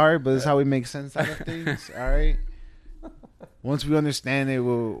 We're sorry, but it's how we make sense out of things, all right? Once we understand it,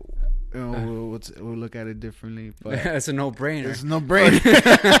 we'll look at it differently. But it's a no-brainer. It's a no-brainer.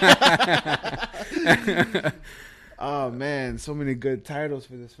 Oh man, so many good titles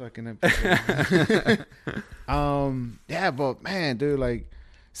for this fucking episode. Yeah, but man, dude, like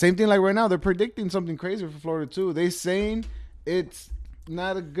Same thing like right now. They're predicting something crazy for Florida too. They saying it's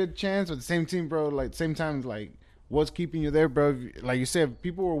not a good chance, but the same team, bro. Like same time, like what's keeping you there, bro? Like you said,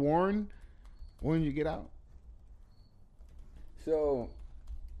 people were warned. When you get out, So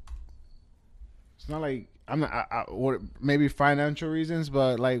it's not like I'm not. What maybe financial reasons,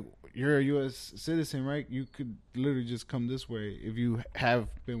 but like you're a U.S. citizen, right? You could literally just come this way if you have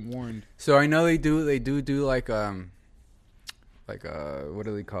been warned. So I know they do like what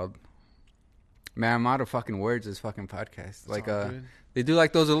are they called? Man, I'm out of fucking words this fucking podcast. Like they do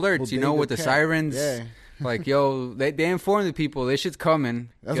like those alerts, you know, with the sirens. Yeah. Like, yo, they inform the people this shit's coming.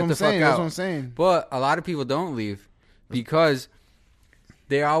 That's Get what the I'm saying. fuck out. That's what I'm saying. But a lot of people don't leave because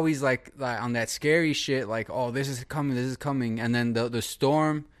they're always like on that scary shit, like, oh, this is coming, and then the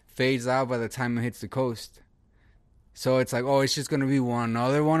storm fades out by the time it hits the coast. So it's like, oh, it's just gonna be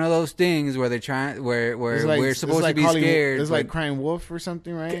another one of those things where they're trying, where like, we're supposed to be scared. It's like crying wolf or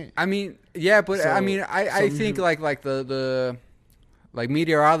something, right? I mean, yeah, but So, I mean, I think like the like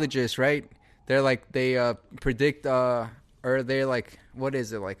meteorologists, right? They're like they predict or they're like, what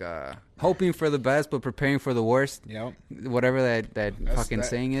is it, like hoping for the best but preparing for the worst. Yep. Whatever that fucking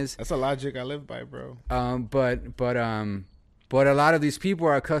saying is. That's a logic I live by, bro. But a lot of these people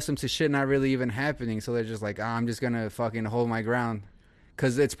are accustomed to shit not really even happening, so they're just like, I'm just gonna fucking hold my ground,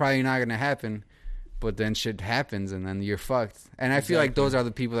 because it's probably not gonna happen. But then shit happens, and then you're fucked. And I feel like those are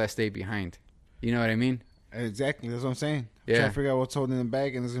the people that stay behind. You know what I mean? Exactly. That's what I'm saying. Yeah. Trying to figure out what's holding them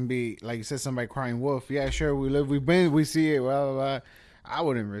back, and it's gonna be like you said, somebody crying wolf. Yeah, sure. We see it. Well, I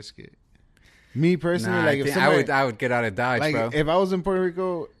wouldn't risk it. Me personally, Nah, like if somebody, I would get out of Dodge, like bro. if I was in Puerto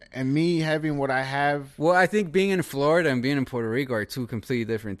Rico and me having what I have, Well, I think being in Florida and being in Puerto Rico are two completely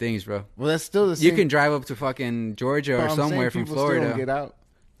different things, bro. well, that's still the same. You can drive up to fucking Georgia or somewhere from Still Florida. don't get out.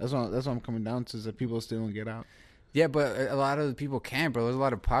 That's what I'm coming down to, is that people still don't get out. Yeah, but a lot of the people can't, bro. There's a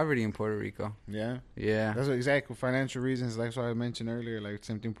lot of poverty in Puerto Rico. Yeah. Yeah. That's what, exactly, financial reasons. Like what I mentioned earlier, like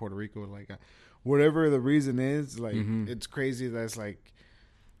same thing Puerto Rico. Like whatever the reason is, like it's crazy. That's like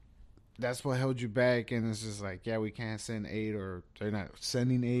that's what held you back, and it's just like, yeah, we can't send aid, or they're not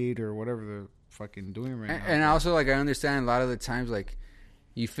sending aid, or whatever they're fucking doing right now. And also, like, I understand a lot of the times, like,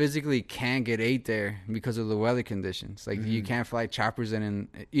 you physically can't get aid there because of the weather conditions. Like, you can't fly choppers in, and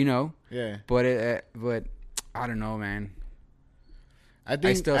you know. Yeah. But I don't know, man. I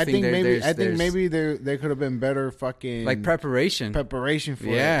think maybe there could have been better fucking like preparation for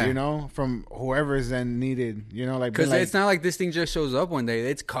it, you know, from whoever's then needed, you know, like, because it's not like this thing just shows up one day.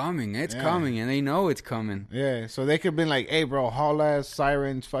 It's coming, coming, and they know it's coming. Yeah, so they could have been like, hey, bro, haul ass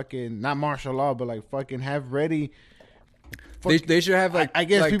sirens, fucking not martial law, but like fucking have ready. They should have like, I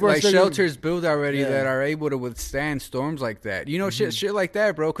guess like, people are like still shelters built already that are able to withstand storms like that. You know, shit like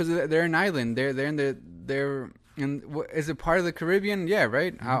that, bro. Because they're an island. They're in, is it part of the Caribbean? Yeah,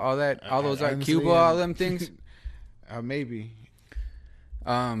 right. All those are Cuba, all them things. Maybe.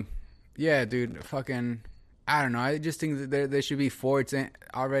 Yeah, dude. Fucking, I don't know. I just think that there should be forts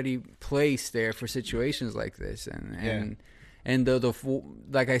already placed there for situations like this, and the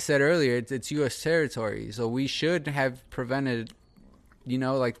like I said earlier, it's U.S. territory, so we should have prevented, you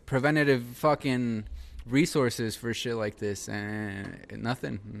know, like preventative fucking resources for shit like this, and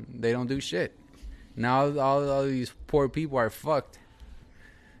nothing. They don't do shit. Now all these poor people are fucked.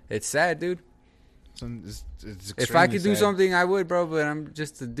 It's sad, dude. It's if I could do sad. something, I would, bro. But I'm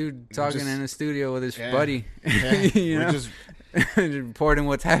just a dude talking in a studio with his buddy. Yeah. You know, just reporting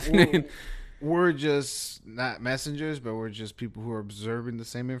what's happening. We're just not messengers, but we're just people who are observing the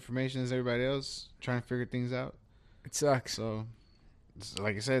same information as everybody else, trying to figure things out. It sucks. So,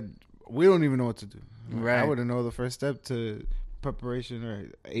 like I said, we don't even know what to do. Right. I wouldn't know the first step to preparation or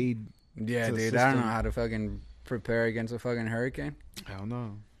aid. Yeah, dude. I don't know how to fucking prepare against a fucking hurricane. I don't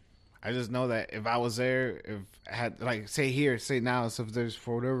know. I just know that if I was there, if I had, like, say now, so if there's,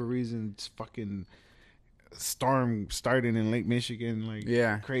 for whatever reason, it's fucking storm starting in Lake Michigan,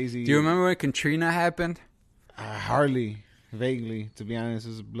 like, crazy. Do you remember when Katrina happened? Hardly, vaguely, to be honest.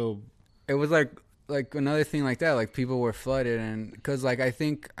 It was like another thing like that. Like, people were flooded, and because like I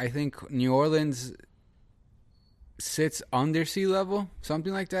think New Orleans sits under sea level,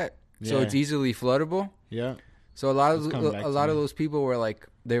 something like that. So it's easily floodable. Yeah. So a lot of those people were like,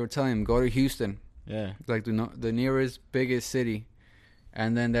 they were telling him, go to Houston. Yeah. Like the nearest biggest city.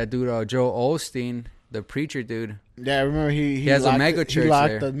 And then that dude, Joel Osteen, the preacher dude. Yeah, I remember he has a mega church. He locked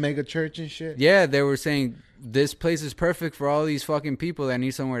there. the mega church and shit. Yeah, they were saying this place is perfect for all these fucking people that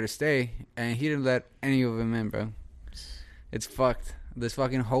need somewhere to stay, and he didn't let any of them in, bro. It's fucked. This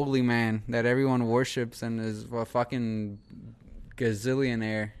fucking holy man that everyone worships and is a fucking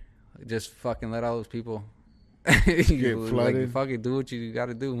gazillionaire just fucking let all those people Get flooded. Like, fuck it, do what you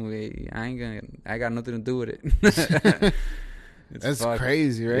gotta do. I got nothing to do with it. That's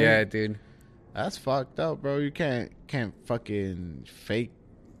crazy, right? Yeah, dude. That's fucked up, bro. You can't fucking fake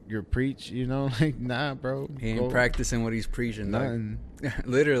your preach, you know? Like, nah, bro. He ain't practicing what he's preaching, nothing.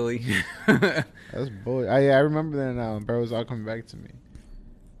 Literally. That's bull. I remember that now, bro. It was all coming back to me.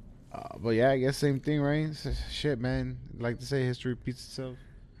 But yeah, I guess same thing, right? Shit, man. Like to say, history repeats itself.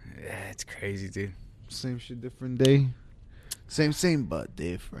 Yeah, it's crazy, dude. Same shit, different day. Same, but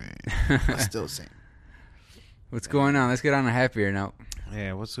different. But still same. What's going on? Let's get on a happier note.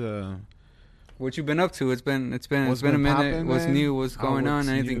 Yeah, what's what you been up to? It's been a minute. Poppin', what's man? new? What's going on?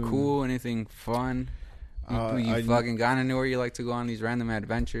 Anything new? Cool? Anything fun? You fucking gone anywhere you like to go on these random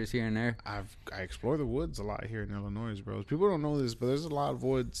adventures here and there? I explore the woods a lot here in Illinois, bro. People don't know this, but there's a lot of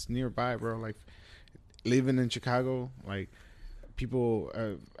woods nearby, bro. Like living in Chicago, like people.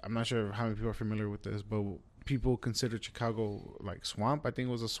 I'm not sure how many people are familiar with this, but people consider Chicago like swamp. I think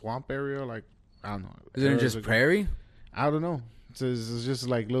it was a swamp area. Like I don't know. Isn't it just prairie? I don't know. It's just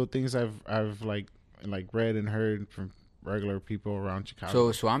like little things I've like read and heard from regular people around Chicago.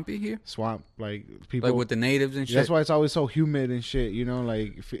 So swampy here? Swamp, like people like with the natives and shit. That's why it's always so humid and shit. You know,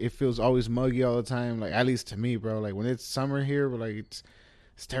 like it feels always muggy all the time. Like at least to me, bro. Like when it's summer here, but like it's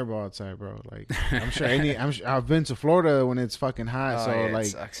terrible outside, bro. Like I'm sure I've been to Florida when it's fucking hot, so yeah, like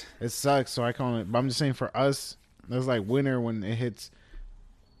it sucks. So I call it. But I'm just saying for us, it's like winter when it hits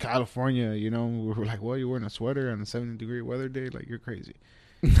California. You know, we're like, well, you're wearing a sweater on a 70-degree weather day. Like you're crazy.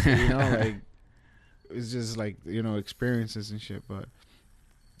 You know, like. It's just like, you know, experiences and shit. But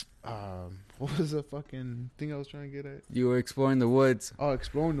what was the fucking thing I was trying to get at? You were exploring the woods. Oh,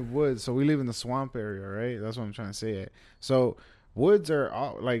 exploring the woods. So we live in the swamp area, right? That's what I'm trying to say. So woods are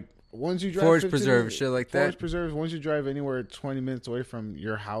all, like once you drive forest preserves, shit like that. Forest preserves. Once you drive anywhere 20 minutes away from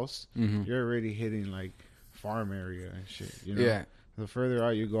your house, you're already hitting like farm area and shit. You know? Yeah. The further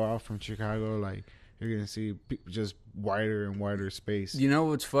out you go out from Chicago, like you're gonna see just wider and wider space. You know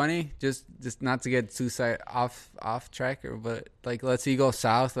what's funny? Just not to get too off track, but like let's say you go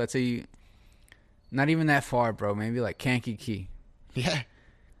south. Let's say you, not even that far, bro. Maybe like Kankakee. Yeah.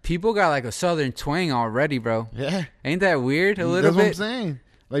 People got like a southern twang already, bro. Yeah. Ain't that weird? A little bit. That's what I'm saying.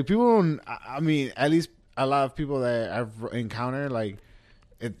 Like people don't. I mean, at least a lot of people that I've encountered, like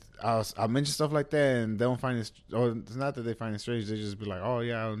I'll mention stuff like that, and they don't find it. Or it's not that they find it strange. They just be like, "Oh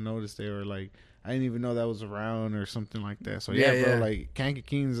yeah, I don't notice they were like." I didn't even know that was around or something like that. So yeah, bro, like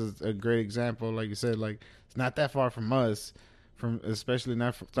Kankakee is a great example. Like you said, like it's not that far from us, especially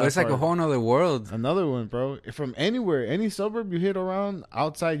not from. It's like a whole nother world. Another one, bro. From anywhere, any suburb you hit around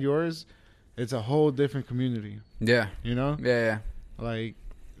outside yours, it's a whole different community. Yeah, you know. Yeah. Like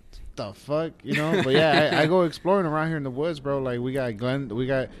the fuck, you know. But yeah, I go exploring around here in the woods, bro. Like we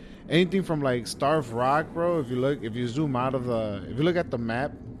got anything from like Starved Rock, bro. If you zoom out of if you look at the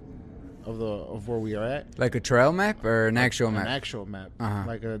map. Of where we are at, like a trail map or an actual map. An actual map,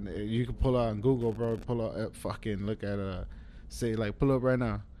 like you can pull out on Google, bro. Pull out, fucking look at say like pull up right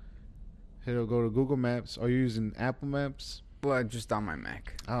now. It'll go to Google Maps. Are you using Apple Maps? Well, just on my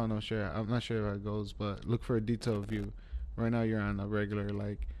Mac. I don't know. I'm not sure how it goes, but look for a detailed view. Right now, you're on a regular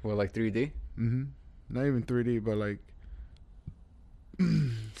like. Well, like 3D. Not even 3D, but like.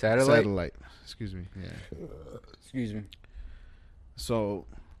 Satellite. Excuse me. Yeah. Excuse me. So.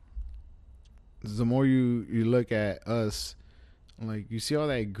 The more you look at us, like you see all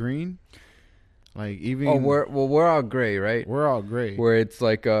that green, like even we're all gray, right? We're all gray. Where it's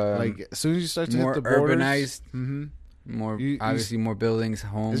like as soon as you start to more hit the borders, urbanized, more obviously more buildings,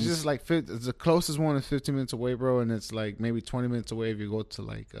 homes. It's just like it's the closest one is 15 minutes away, bro, and it's like maybe 20 minutes away if you go to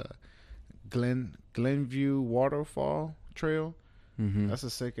like Glenview Waterfall Trail. That's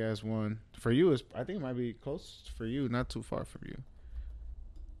a sick ass one for you. I think it might be close for you, not too far from you.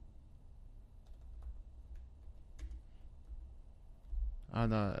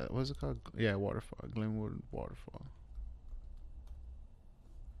 No, what's it called? Yeah, Waterfall. Glenwood Waterfall.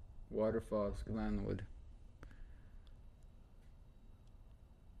 Waterfalls, Glenwood.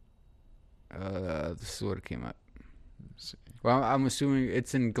 This is what it came up. Well, I'm assuming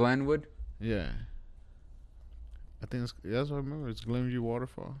it's in Glenwood. Yeah. I think that's what I remember. It's Glenview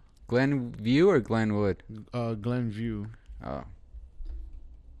Waterfall. Glenview or Glenwood? Glenview. Oh.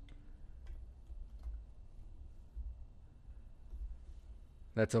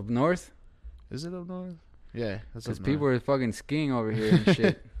 That's up north? Is it up north? Yeah, that's up north. Because people are fucking skiing over here and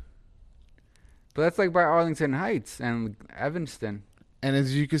shit. But that's like by Arlington Heights and Evanston. And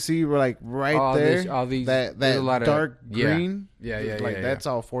as you can see, we're like right there. That a lot dark of, green. Yeah. Like that's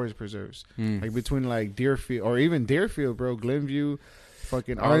all forest preserves. Like between like Deerfield or even Deerfield, bro. Glenview,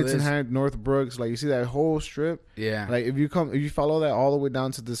 fucking All Arlington this- Heights, North Brooks. Like you see that whole strip. Yeah. Like if you follow that all the way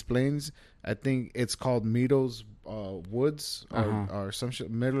down to Des Plaines, I think it's called Meadows Woods or some shit.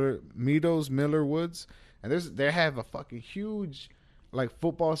 Meadows Miller Woods, and they have a fucking huge, like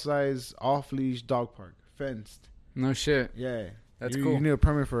football size off leash dog park, fenced. No shit. Yeah, That's you cool. need a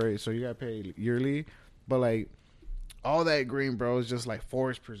permit for it, so you gotta pay yearly. But like all that green, bro, is just like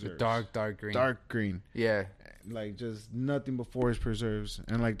forest preserves. Dark green. Dark green. Yeah. Like just nothing but forest preserves.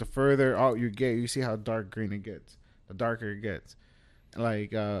 And like the further out you get, you see how dark green it gets. The darker it gets.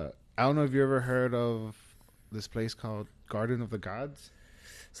 Like I don't know if you ever heard of this place called Garden of the Gods.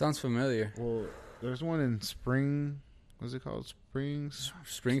 Sounds familiar. Well, there's one in Spring. What's it called? Springs.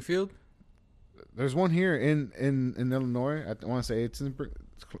 Springfield? There's one here in Illinois. I want to say it's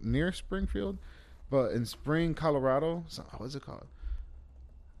near Springfield, but in Spring, Colorado. What's it called?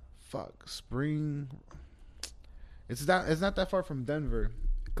 Spring. It's not that far from Denver.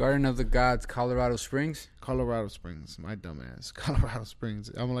 Garden of the Gods, Colorado Springs. Colorado Springs. My dumbass. Colorado Springs.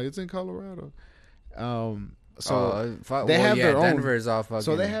 I'm like, it's in Colorado. So they have their own. Denver is off.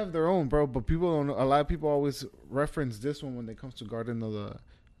 So they have their own, bro. But people don't know. A lot of people always reference this one when it comes to Garden of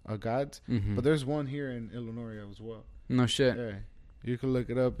the Gods. Mm-hmm. But there's one here in Illinois as well. No shit. Yeah, you can look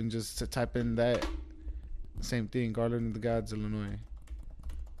it up and just type in that same thing, Garden of the Gods, Illinois.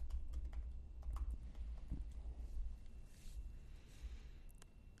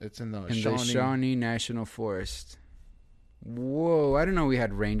 It's in the Shawnee National Forest. Whoa, I didn't know we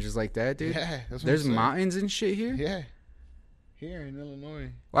had ranges like that, dude. Yeah, that's what There's I'm saying. mountains and shit here. Yeah, here in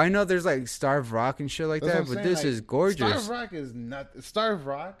Illinois. Well, I know there's like Starved Rock and shit like That's that, what I'm but saying, this like, is gorgeous. Starved Rock is not. Starved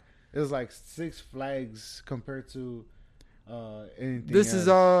Rock is like Six Flags compared to anything. This is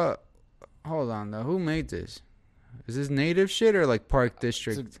else. Hold on though. Who made this? Is this native shit or like Park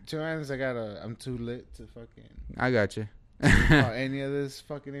District? To be honest, I'm too lit to fucking I got you. about any of this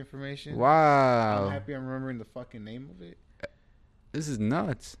fucking information. Wow, I'm happy I'm remembering the fucking name of it. this is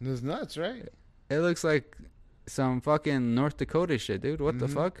nuts. It's nuts, right? It looks like some fucking North Dakota shit, dude. What the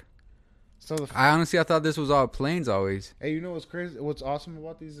Mhm. fuck? So I honestly thought this was all plains always. hey, you know what's crazy? What's awesome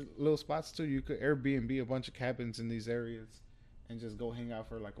about these little spots too? You could Airbnb a bunch of cabins in these areas and just go hang out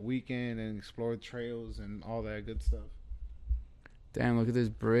for like a weekend and explore trails and all that good stuff. Damn, look at this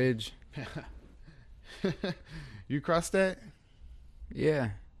bridge. You crossed that? Yeah.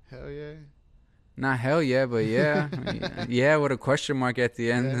 Hell yeah. Not hell yeah, but yeah. Yeah, with a question mark at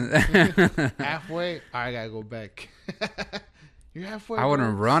the end. Halfway, I gotta go back. You're halfway. I wouldn't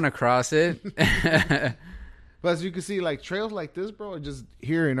bro. run across it. But as you can see, like trails like this, bro, are just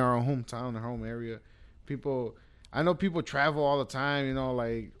here in our hometown, our home area. I know people travel all the time, you know,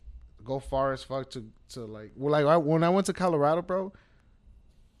 like go far as fuck to like, well, like when I went to Colorado, bro,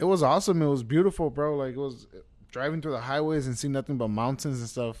 it was awesome. It was beautiful, bro. Like it was driving through the highways and see nothing but mountains and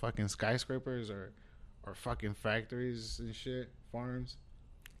stuff, fucking skyscrapers or fucking factories and shit, farms.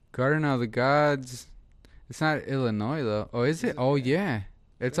 Garden of the Gods. It's not Illinois though. Oh, is it? Oh yeah.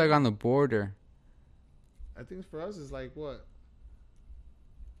 It's like on the border. I think for us it's like what?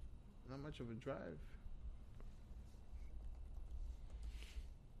 Not much of a drive.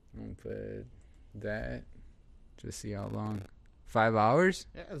 I'll put that. Just see how long. 5 hours?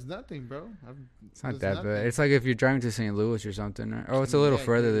 Yeah, it's nothing, bro. It's not that bad. It's like if you're driving to St. Louis or something. Right? Oh, it's a little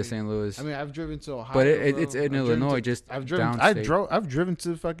further than St. Louis. I mean, I've driven to Ohio, but bro. it's in Illinois, just I've driven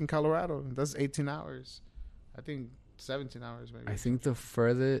to fucking Colorado. That's 18 hours. I think 17 hours maybe. I think the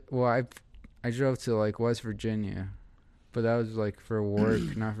furthest. Well, I drove to like West Virginia, but that was like for work,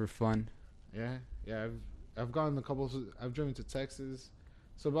 not for fun. Yeah. I've gone a couple. I've driven to Texas.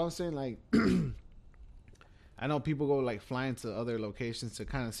 So, but I'm saying like, I know people go like flying to other locations to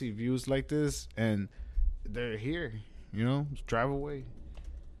kind of see views like this, and they're here. You know, just drive away.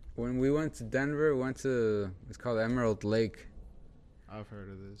 When we went to Denver, it's called Emerald Lake. I've heard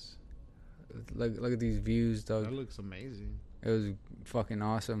of this. Look at these views, dog. That looks amazing. It was fucking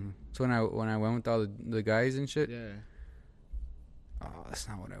awesome. So when I went with all the guys and shit. Yeah. Oh, that's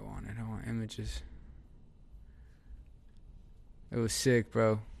not what I wanted. I want images. It was sick,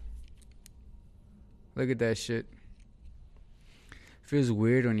 bro. Look at that shit. Feels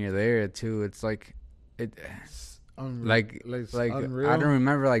weird when you're there too. It's like It's unreal. like unreal. I don't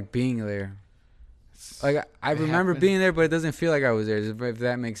remember like being there. Like I remember happened. being there, but it doesn't feel like I was there. If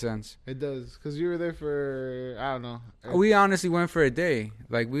that makes sense. It does, because you were there for, I don't know. We honestly went for a day.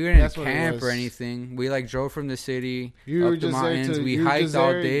 Like we didn't That's what it camp or was. anything. We like drove from the city You were up the just there mountains. to, We you were hiked just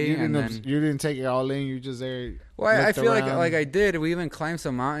all there, day you and didn't, then. you didn't take it all in. You just there. Well, I looked feel around. like I did. We even climbed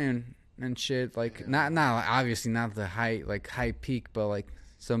some mountain and shit. Like not obviously not the high peak, but like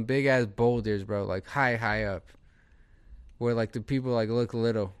some big ass boulders, bro. Like high up. where like the people like look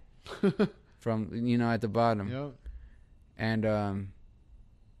little from at the bottom. Yep. And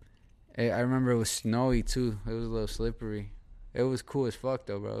I remember it was snowy too. It was a little slippery. It was cool as fuck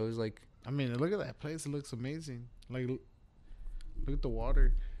though, bro. It was like, I mean, look at that place. It looks amazing. Like, look at the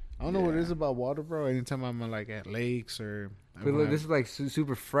water. I don't know what it is about water, bro. Anytime I'm like at lakes or. But look, this is like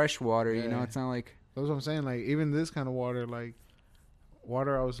super fresh water. Yeah. You know, it's not like. That's what I'm saying. Like, even this kind of water, like,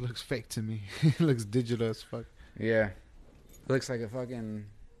 water always looks fake to me. It looks digital as fuck. Yeah, it looks like a fucking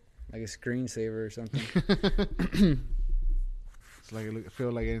like a screensaver or something. It's like I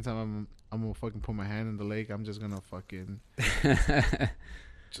feel like anytime I'm gonna fucking put my hand in the lake, I'm just gonna fucking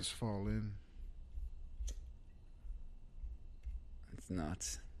just fall in. It's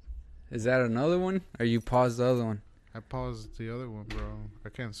nuts. Is that another one? Or you paused the other one? I paused the other one, bro. I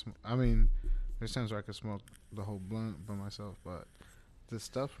can't. I mean, there's times where I could smoke the whole blunt by myself, but this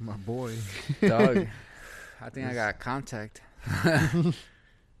stuff, my boy, dog. I think I got contact.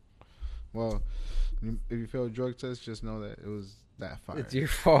 Well, if you fail a drug test, just know that it was that fire. It's your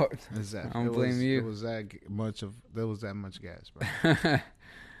fault. Exactly. I don't blame you. It was that much gas, bro.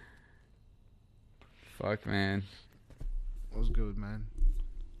 Fuck, man. It was good, man.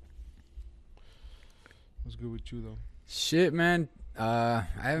 What's good with you though? Shit, man. I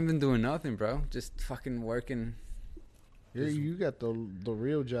haven't been doing nothing, bro. Just fucking working. Yeah, you got the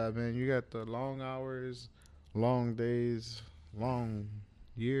real job, man. You got the long hours, long days, long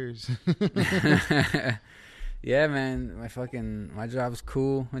years. Yeah, man. My job's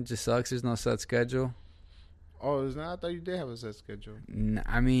cool. It just sucks. There's no set schedule. Oh, it's not. I thought you did have a set schedule.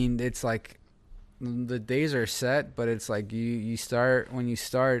 I mean, it's like the days are set, but it's like you start when you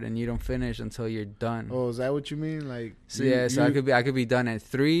start and you don't finish until you're done. Oh, is that what you mean? Like, so I could be done at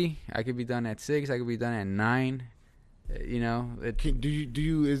 3. I could be done at 6. I could be done at 9. You know, do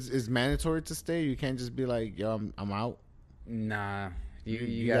you is mandatory to stay? You can't just be like, yo, I'm out. Nah,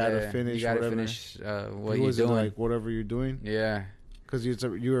 you gotta finish. You gotta whatever. finish what you're doing. Like whatever you're doing. Yeah, because you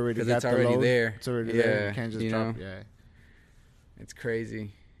already got it's the already load. there. It's already Yeah, there. You can't just drop. know? Yeah, it's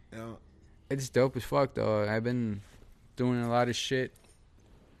crazy. yeah. It's dope as fuck though. I've been doing a lot of shit.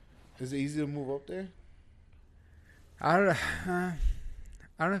 Is it easy to move up there? I don't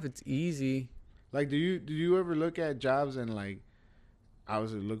know if it's easy. Like, do you ever look at jobs and like,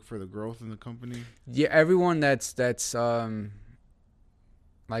 obviously look for the growth in the company? Yeah, everyone that's in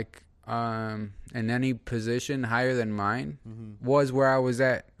any position higher than mine was where I was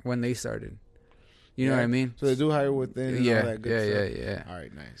at when they started. You know what I mean? So they do hire within. And all that good stuff. Yeah. All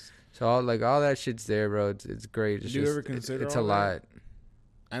right, nice. So all that shit's there, bro. It's great. It's Do you ever consider it's all a that? lot.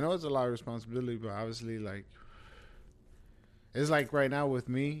 I know it's a lot of responsibility, but obviously, like, it's like right now with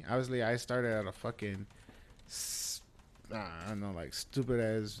me. Obviously, I started at a fucking, I don't know, like stupid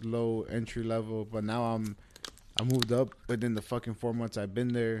as low entry level, but now I moved up within the fucking 4 months I've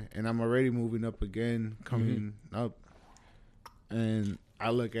been there, and I'm already moving up again, coming up, and I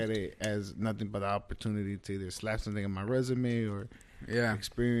look at it as nothing but an opportunity to either slap something on my resume or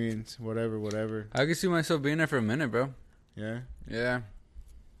experience, whatever. I can see myself being there for a minute, bro. Yeah. Yeah.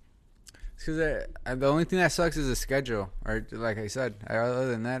 Because the only thing that sucks is the schedule, or like I said. Other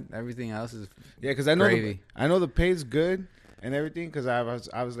than that, everything else is because I know gravy. I know the pay's good and everything. Because I was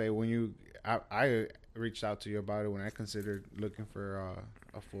like when I reached out to you about it when I considered looking for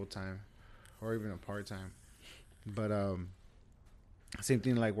a full time or even a part time. But same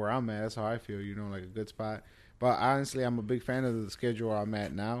thing like where I'm at. That's how I feel. You know, like a good spot. But honestly, I'm a big fan of the schedule where I'm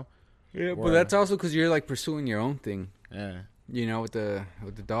at now. Yeah, but that's also because you're like pursuing your own thing. Yeah. You know, with the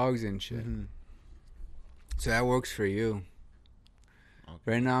dogs and shit. Mm-hmm. So that works for you. Okay.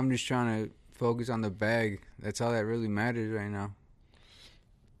 Right now, I'm just trying to focus on the bag. That's all that really matters right now.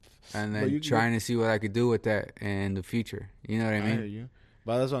 And then trying to see what I could do with that in the future. You know what I mean? I hear you.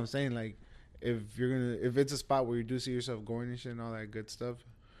 But that's what I'm saying. Like, if it's a spot where you do see yourself going and shit and all that good stuff,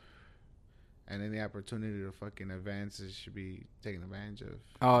 and any opportunity to fucking advance, it should be taken advantage of.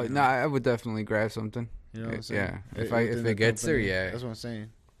 Oh, no, I would definitely grab something. You know what I'm saying? Yeah. If it gets there, yeah. That's what I'm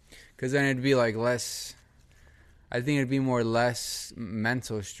saying. Because then it'd be like less, I think it'd be less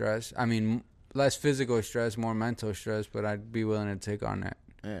mental stress. I mean, less physical stress, more mental stress, but I'd be willing to take on that.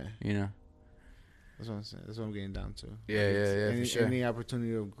 Yeah. You know? That's what I'm saying. That's what I'm getting down to. Yeah, for sure. Any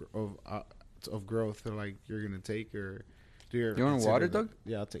opportunity of growth that like you're going to take or... You want a water, Doug?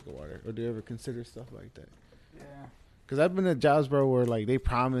 Yeah, I'll take a water. Or do you ever consider stuff like that? Yeah. Because I've been at jobs, bro, where like they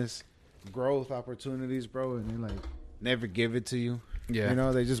promise growth opportunities, bro, and they like never give it to you. Yeah. You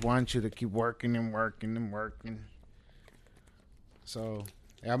know, they just want you to keep working and working and working. So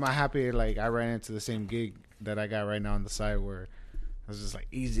I'm not happy. Like I ran into the same gig that I got right now on the side where I was just like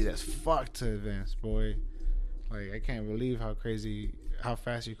easy as fuck to advance, boy. Like I can't believe how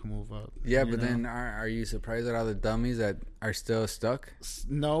fast you can move up. Yeah, you but know? then are you surprised at all the dummies that are still stuck?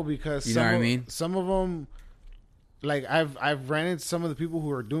 No, because You know what I mean? some of them, like I've ran into some of the people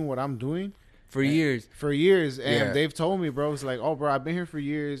who are doing what I'm doing For years. and Yeah. they've told me, bro, it's like, oh, bro, I've been here for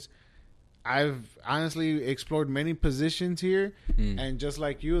years. I've honestly explored many positions here, and just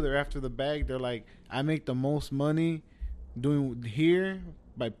like you, they're after the bag. They're like, I make the most money doing here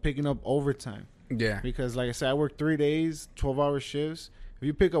by picking up overtime. Yeah. Because, like I said, I work 3 days, 12-hour shifts. If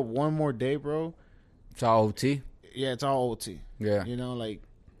you pick up one more day, bro, It's all OT. yeah, it's all OT. Yeah. You know, and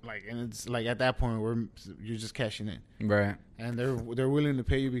it's like at that point where you're just cashing in, Right. and they're willing to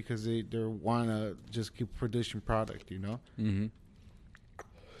pay you because they want to just keep producing product. You know. Mm-hmm.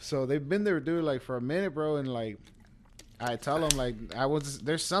 So they've been there, dude, like for a minute, bro, and like I tell them, like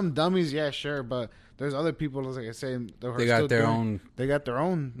there's some dummies, yeah, sure, but there's other people, like I say, They got their own. They got their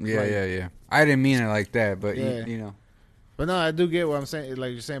own. Yeah, like, yeah. I didn't mean it like that, but Yeah. you know. But no, I do get what I'm saying.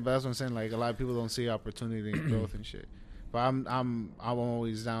 Like you're saying, but that's what I'm saying. Like a lot of people don't see opportunity and growth and shit. But I'm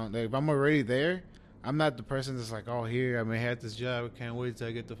always down. Like if I'm already there, I'm not the person that's like, oh, here I may have this job. I can't wait till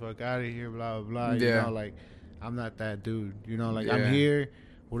I get the fuck out of here. Blah blah blah. Yeah. You know, like I'm not that dude. You know, like Yeah. I'm here.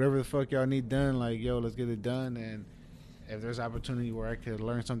 Whatever the fuck y'all need done, like yo, let's get it done. And if there's opportunity where I could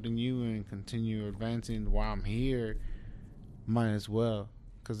learn something new and continue advancing while I'm here, might as well.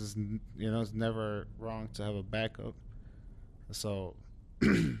 Because it's it's never wrong to have a backup. So,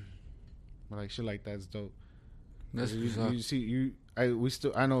 like shit like that's dope. That's you, what's up. you see,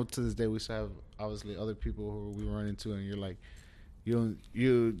 I know to this day we still have obviously other people who we run into, and you're like,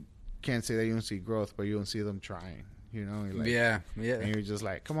 you can't say that you don't see growth, but you don't see them trying. You know, you're like, Yeah. and you're just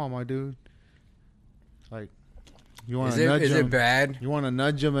like, come on, my dude. Like, you want Is to nudge it them. bad? You want to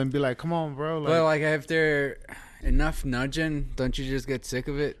nudge them and be like, come on, bro. Like, But like if they're enough nudging, don't you just get sick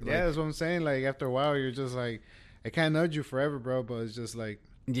of it? yeah, Like, that's what I'm saying. Like after a while, you're just like, I can't nudge you forever, bro. But it's just like,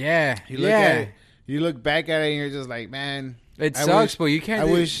 yeah. you look at it, you look back at it, and you're just like, man, It I sucks, wish- but you can't.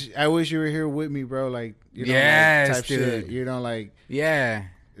 I wish you were here with me, bro. Like, you know, Yes, like, type shit. dude. You know, like, Yeah.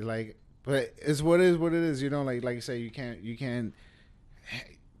 but it's what it is. You know, like you say, you can't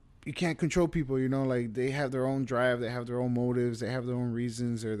control people. You know, like they have their own drive, they have their own motives, they have their own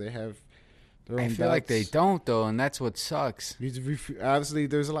reasons, or they have their own. I feel like they doubts. don't though, and that's what sucks. Obviously,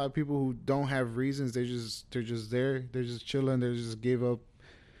 there's a lot of people who don't have reasons. They're just there. They're just chilling. They just gave up,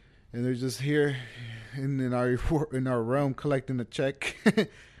 and they're just here in our realm collecting a check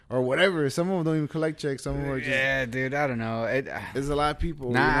or whatever. Some of them don't even collect checks. Some of them are just. Yeah, dude. I don't know. There's a lot of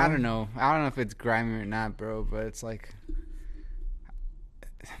people. Nah, you know? I don't know. I don't know if it's grimy or not, bro. But it's like,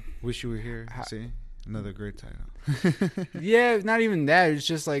 Wish you were here. See, another great title. yeah, not even that. It's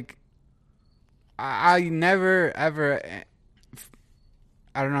just like, I never ever.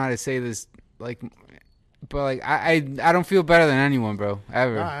 I don't know how to say this, like, but like I don't feel better than anyone, bro,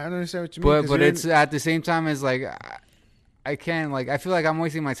 ever. Nah, I understand what you mean. But it's at the same time as like I can't, like, I feel like I'm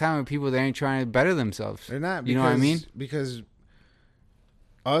wasting my time with people that ain't trying to better themselves. they're not. You know what I mean? Because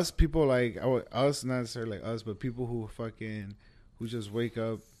us people like us, not necessarily like us, but people who just wake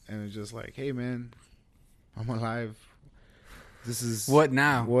up and are just like, hey man, I'm alive. This is What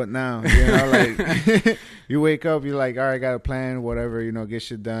now? What now? You know, like you wake up, you're like, all right, I got a plan, whatever, you know, get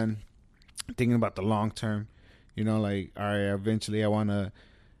shit done. Thinking about the long term, you know, like, all right, eventually I want to,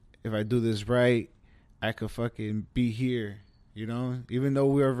 if I do this right, I could fucking be here, you know, even though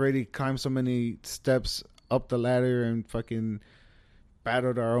we already climbed so many steps up the ladder and fucking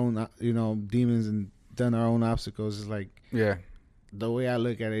battled our own, you know, demons and done our own obstacles. It's like, Yeah. the way I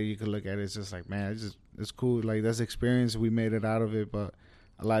look at it, you could look at it, it's just like, man, it's cool. Like, that's experience. We made it out of it, but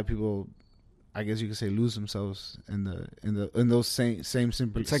a lot of people, I guess you could say, lose themselves in those same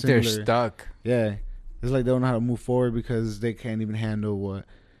simple. It's like they're stuck. Yeah, it's like they don't know how to move forward because they can't even handle what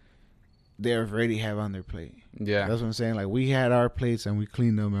they already have on their plate. Yeah. That's what I'm saying. Like, we had our plates and we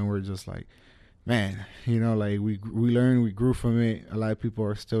cleaned them, and we're just like, man, you know, like we learned, we grew from it. A lot of people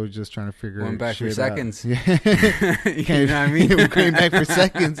are still just trying to figure Going back for shit out. seconds. Yeah, You know what I mean? We're going back for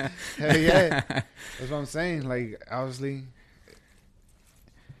seconds. Hell yeah, that's what I'm saying. Like, obviously,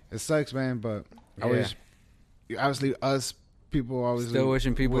 it sucks, man. But I Yeah. wish, obviously, us people obviously Still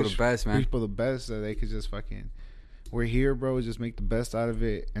wishing people the best, man. People the best, so they could just fucking. We're here, bro. Just make the best out of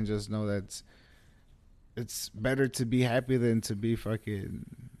it, and just know that it's better to be happy than to be fucking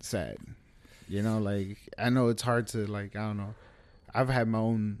sad. You know, like, I know it's hard to, like, I don't know. I've had my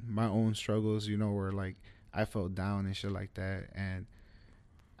own struggles, you know, where like I felt down and shit like that, and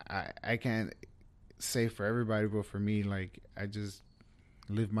I can't say for everybody, but for me, like, I just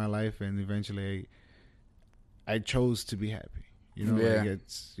lived my life, and eventually I chose to be happy. You know, Yeah. like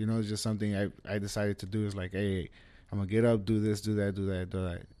it's it's just something I decided to do. Is like, hey, I'm gonna get up, do this, do that, do that, do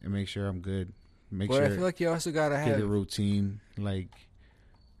that, and make sure I'm good. Make But sure I feel like you also gotta get a have routine. Like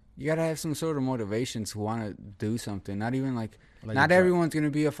some sort of motivation to want to do something. Not even like Like not a dri- everyone's gonna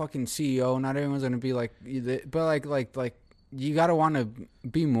be a fucking CEO. Not everyone's gonna be like, but like you gotta want to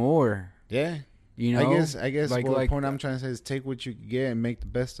be more. Yeah. You know, I guess like the point I'm trying to say is take what you can get and make the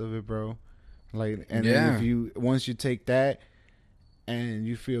best of it, bro. Like, and then once you take that and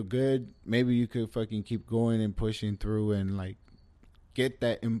you feel good, maybe you could fucking keep going and pushing through and like get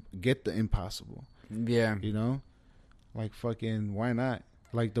the impossible. Yeah. You know, like fucking why not?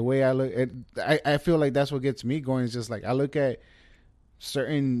 Like the way I look at, I feel like that's what gets me going. Is just like I look at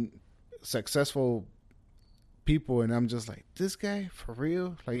certain successful people and I'm just like, this guy for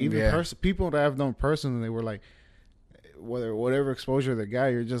real? Like even people that I've known personally, they were like, whatever exposure they got,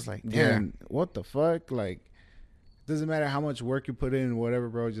 you're just like, damn, what the fuck? Like, doesn't matter how much work you put in, whatever,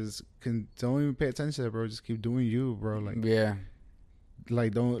 bro. Just don't even pay attention to that, bro. Just keep doing you, bro. Like,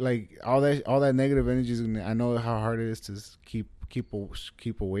 like don't like all that negative energy. I know how hard it is to keep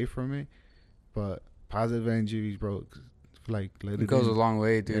away from it, but positive energy, bro. Like it goes a long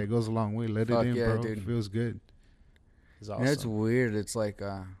way, dude. Yeah, it goes a long way. Let it in, bro. Dude. It feels good. It's awesome. It's weird. It's like,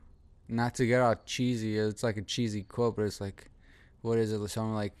 not to get all cheesy. It's like a cheesy quote, but it's like, what is it?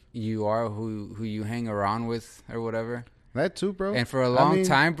 Something like you are who you hang around with or whatever. That too, bro. And for a long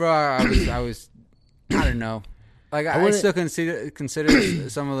time, bro, I was, I don't know. Like I still consider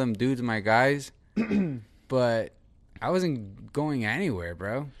some of them dudes my guys, but I wasn't going anywhere,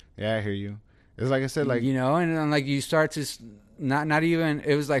 bro. Yeah, I hear you. It's like I said, like and like you start to not even.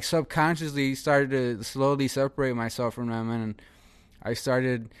 It was like subconsciously started to slowly separate myself from them, and I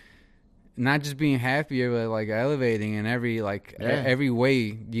started not just being happier, but like elevating in every every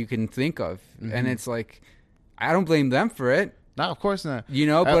way you can think of. Mm-hmm. And it's like I don't blame them for it. No, of course not.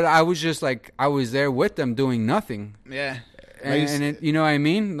 But I was just like I was there with them doing nothing. Yeah. And it, you know what I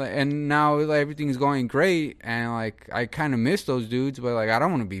mean? And now everything's going great, and like I kind of miss those dudes, but like I don't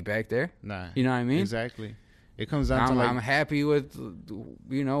want to be back there. Nah, you know what I mean? Exactly. It comes down to like I'm happy with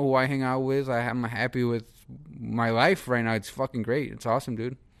who I hang out with. I'm happy with my life right now. It's fucking great. It's awesome,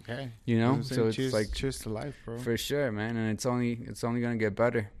 dude. Okay. So it's like cheers to life, bro. For sure, man. And it's only gonna get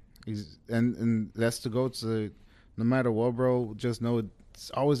better. And that's the goal to no matter what, bro. Just know it's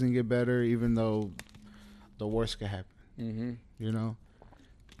always gonna get better, even though the worst could happen. Mm-hmm. You know.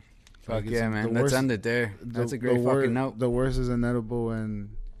 Fuck yeah, man. Let's end it there. That's a great fucking note. The worst is inevitable,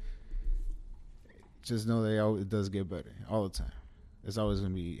 and just know that it does get better all the time. It's always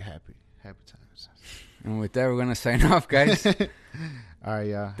gonna be happy times. And with that, we're gonna sign off, guys. All right,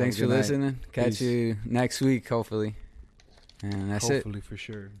 yeah. Thanks for listening. Catch you next week, hopefully. And that's it. Hopefully, for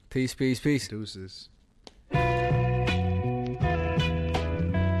sure. Peace. Deuces.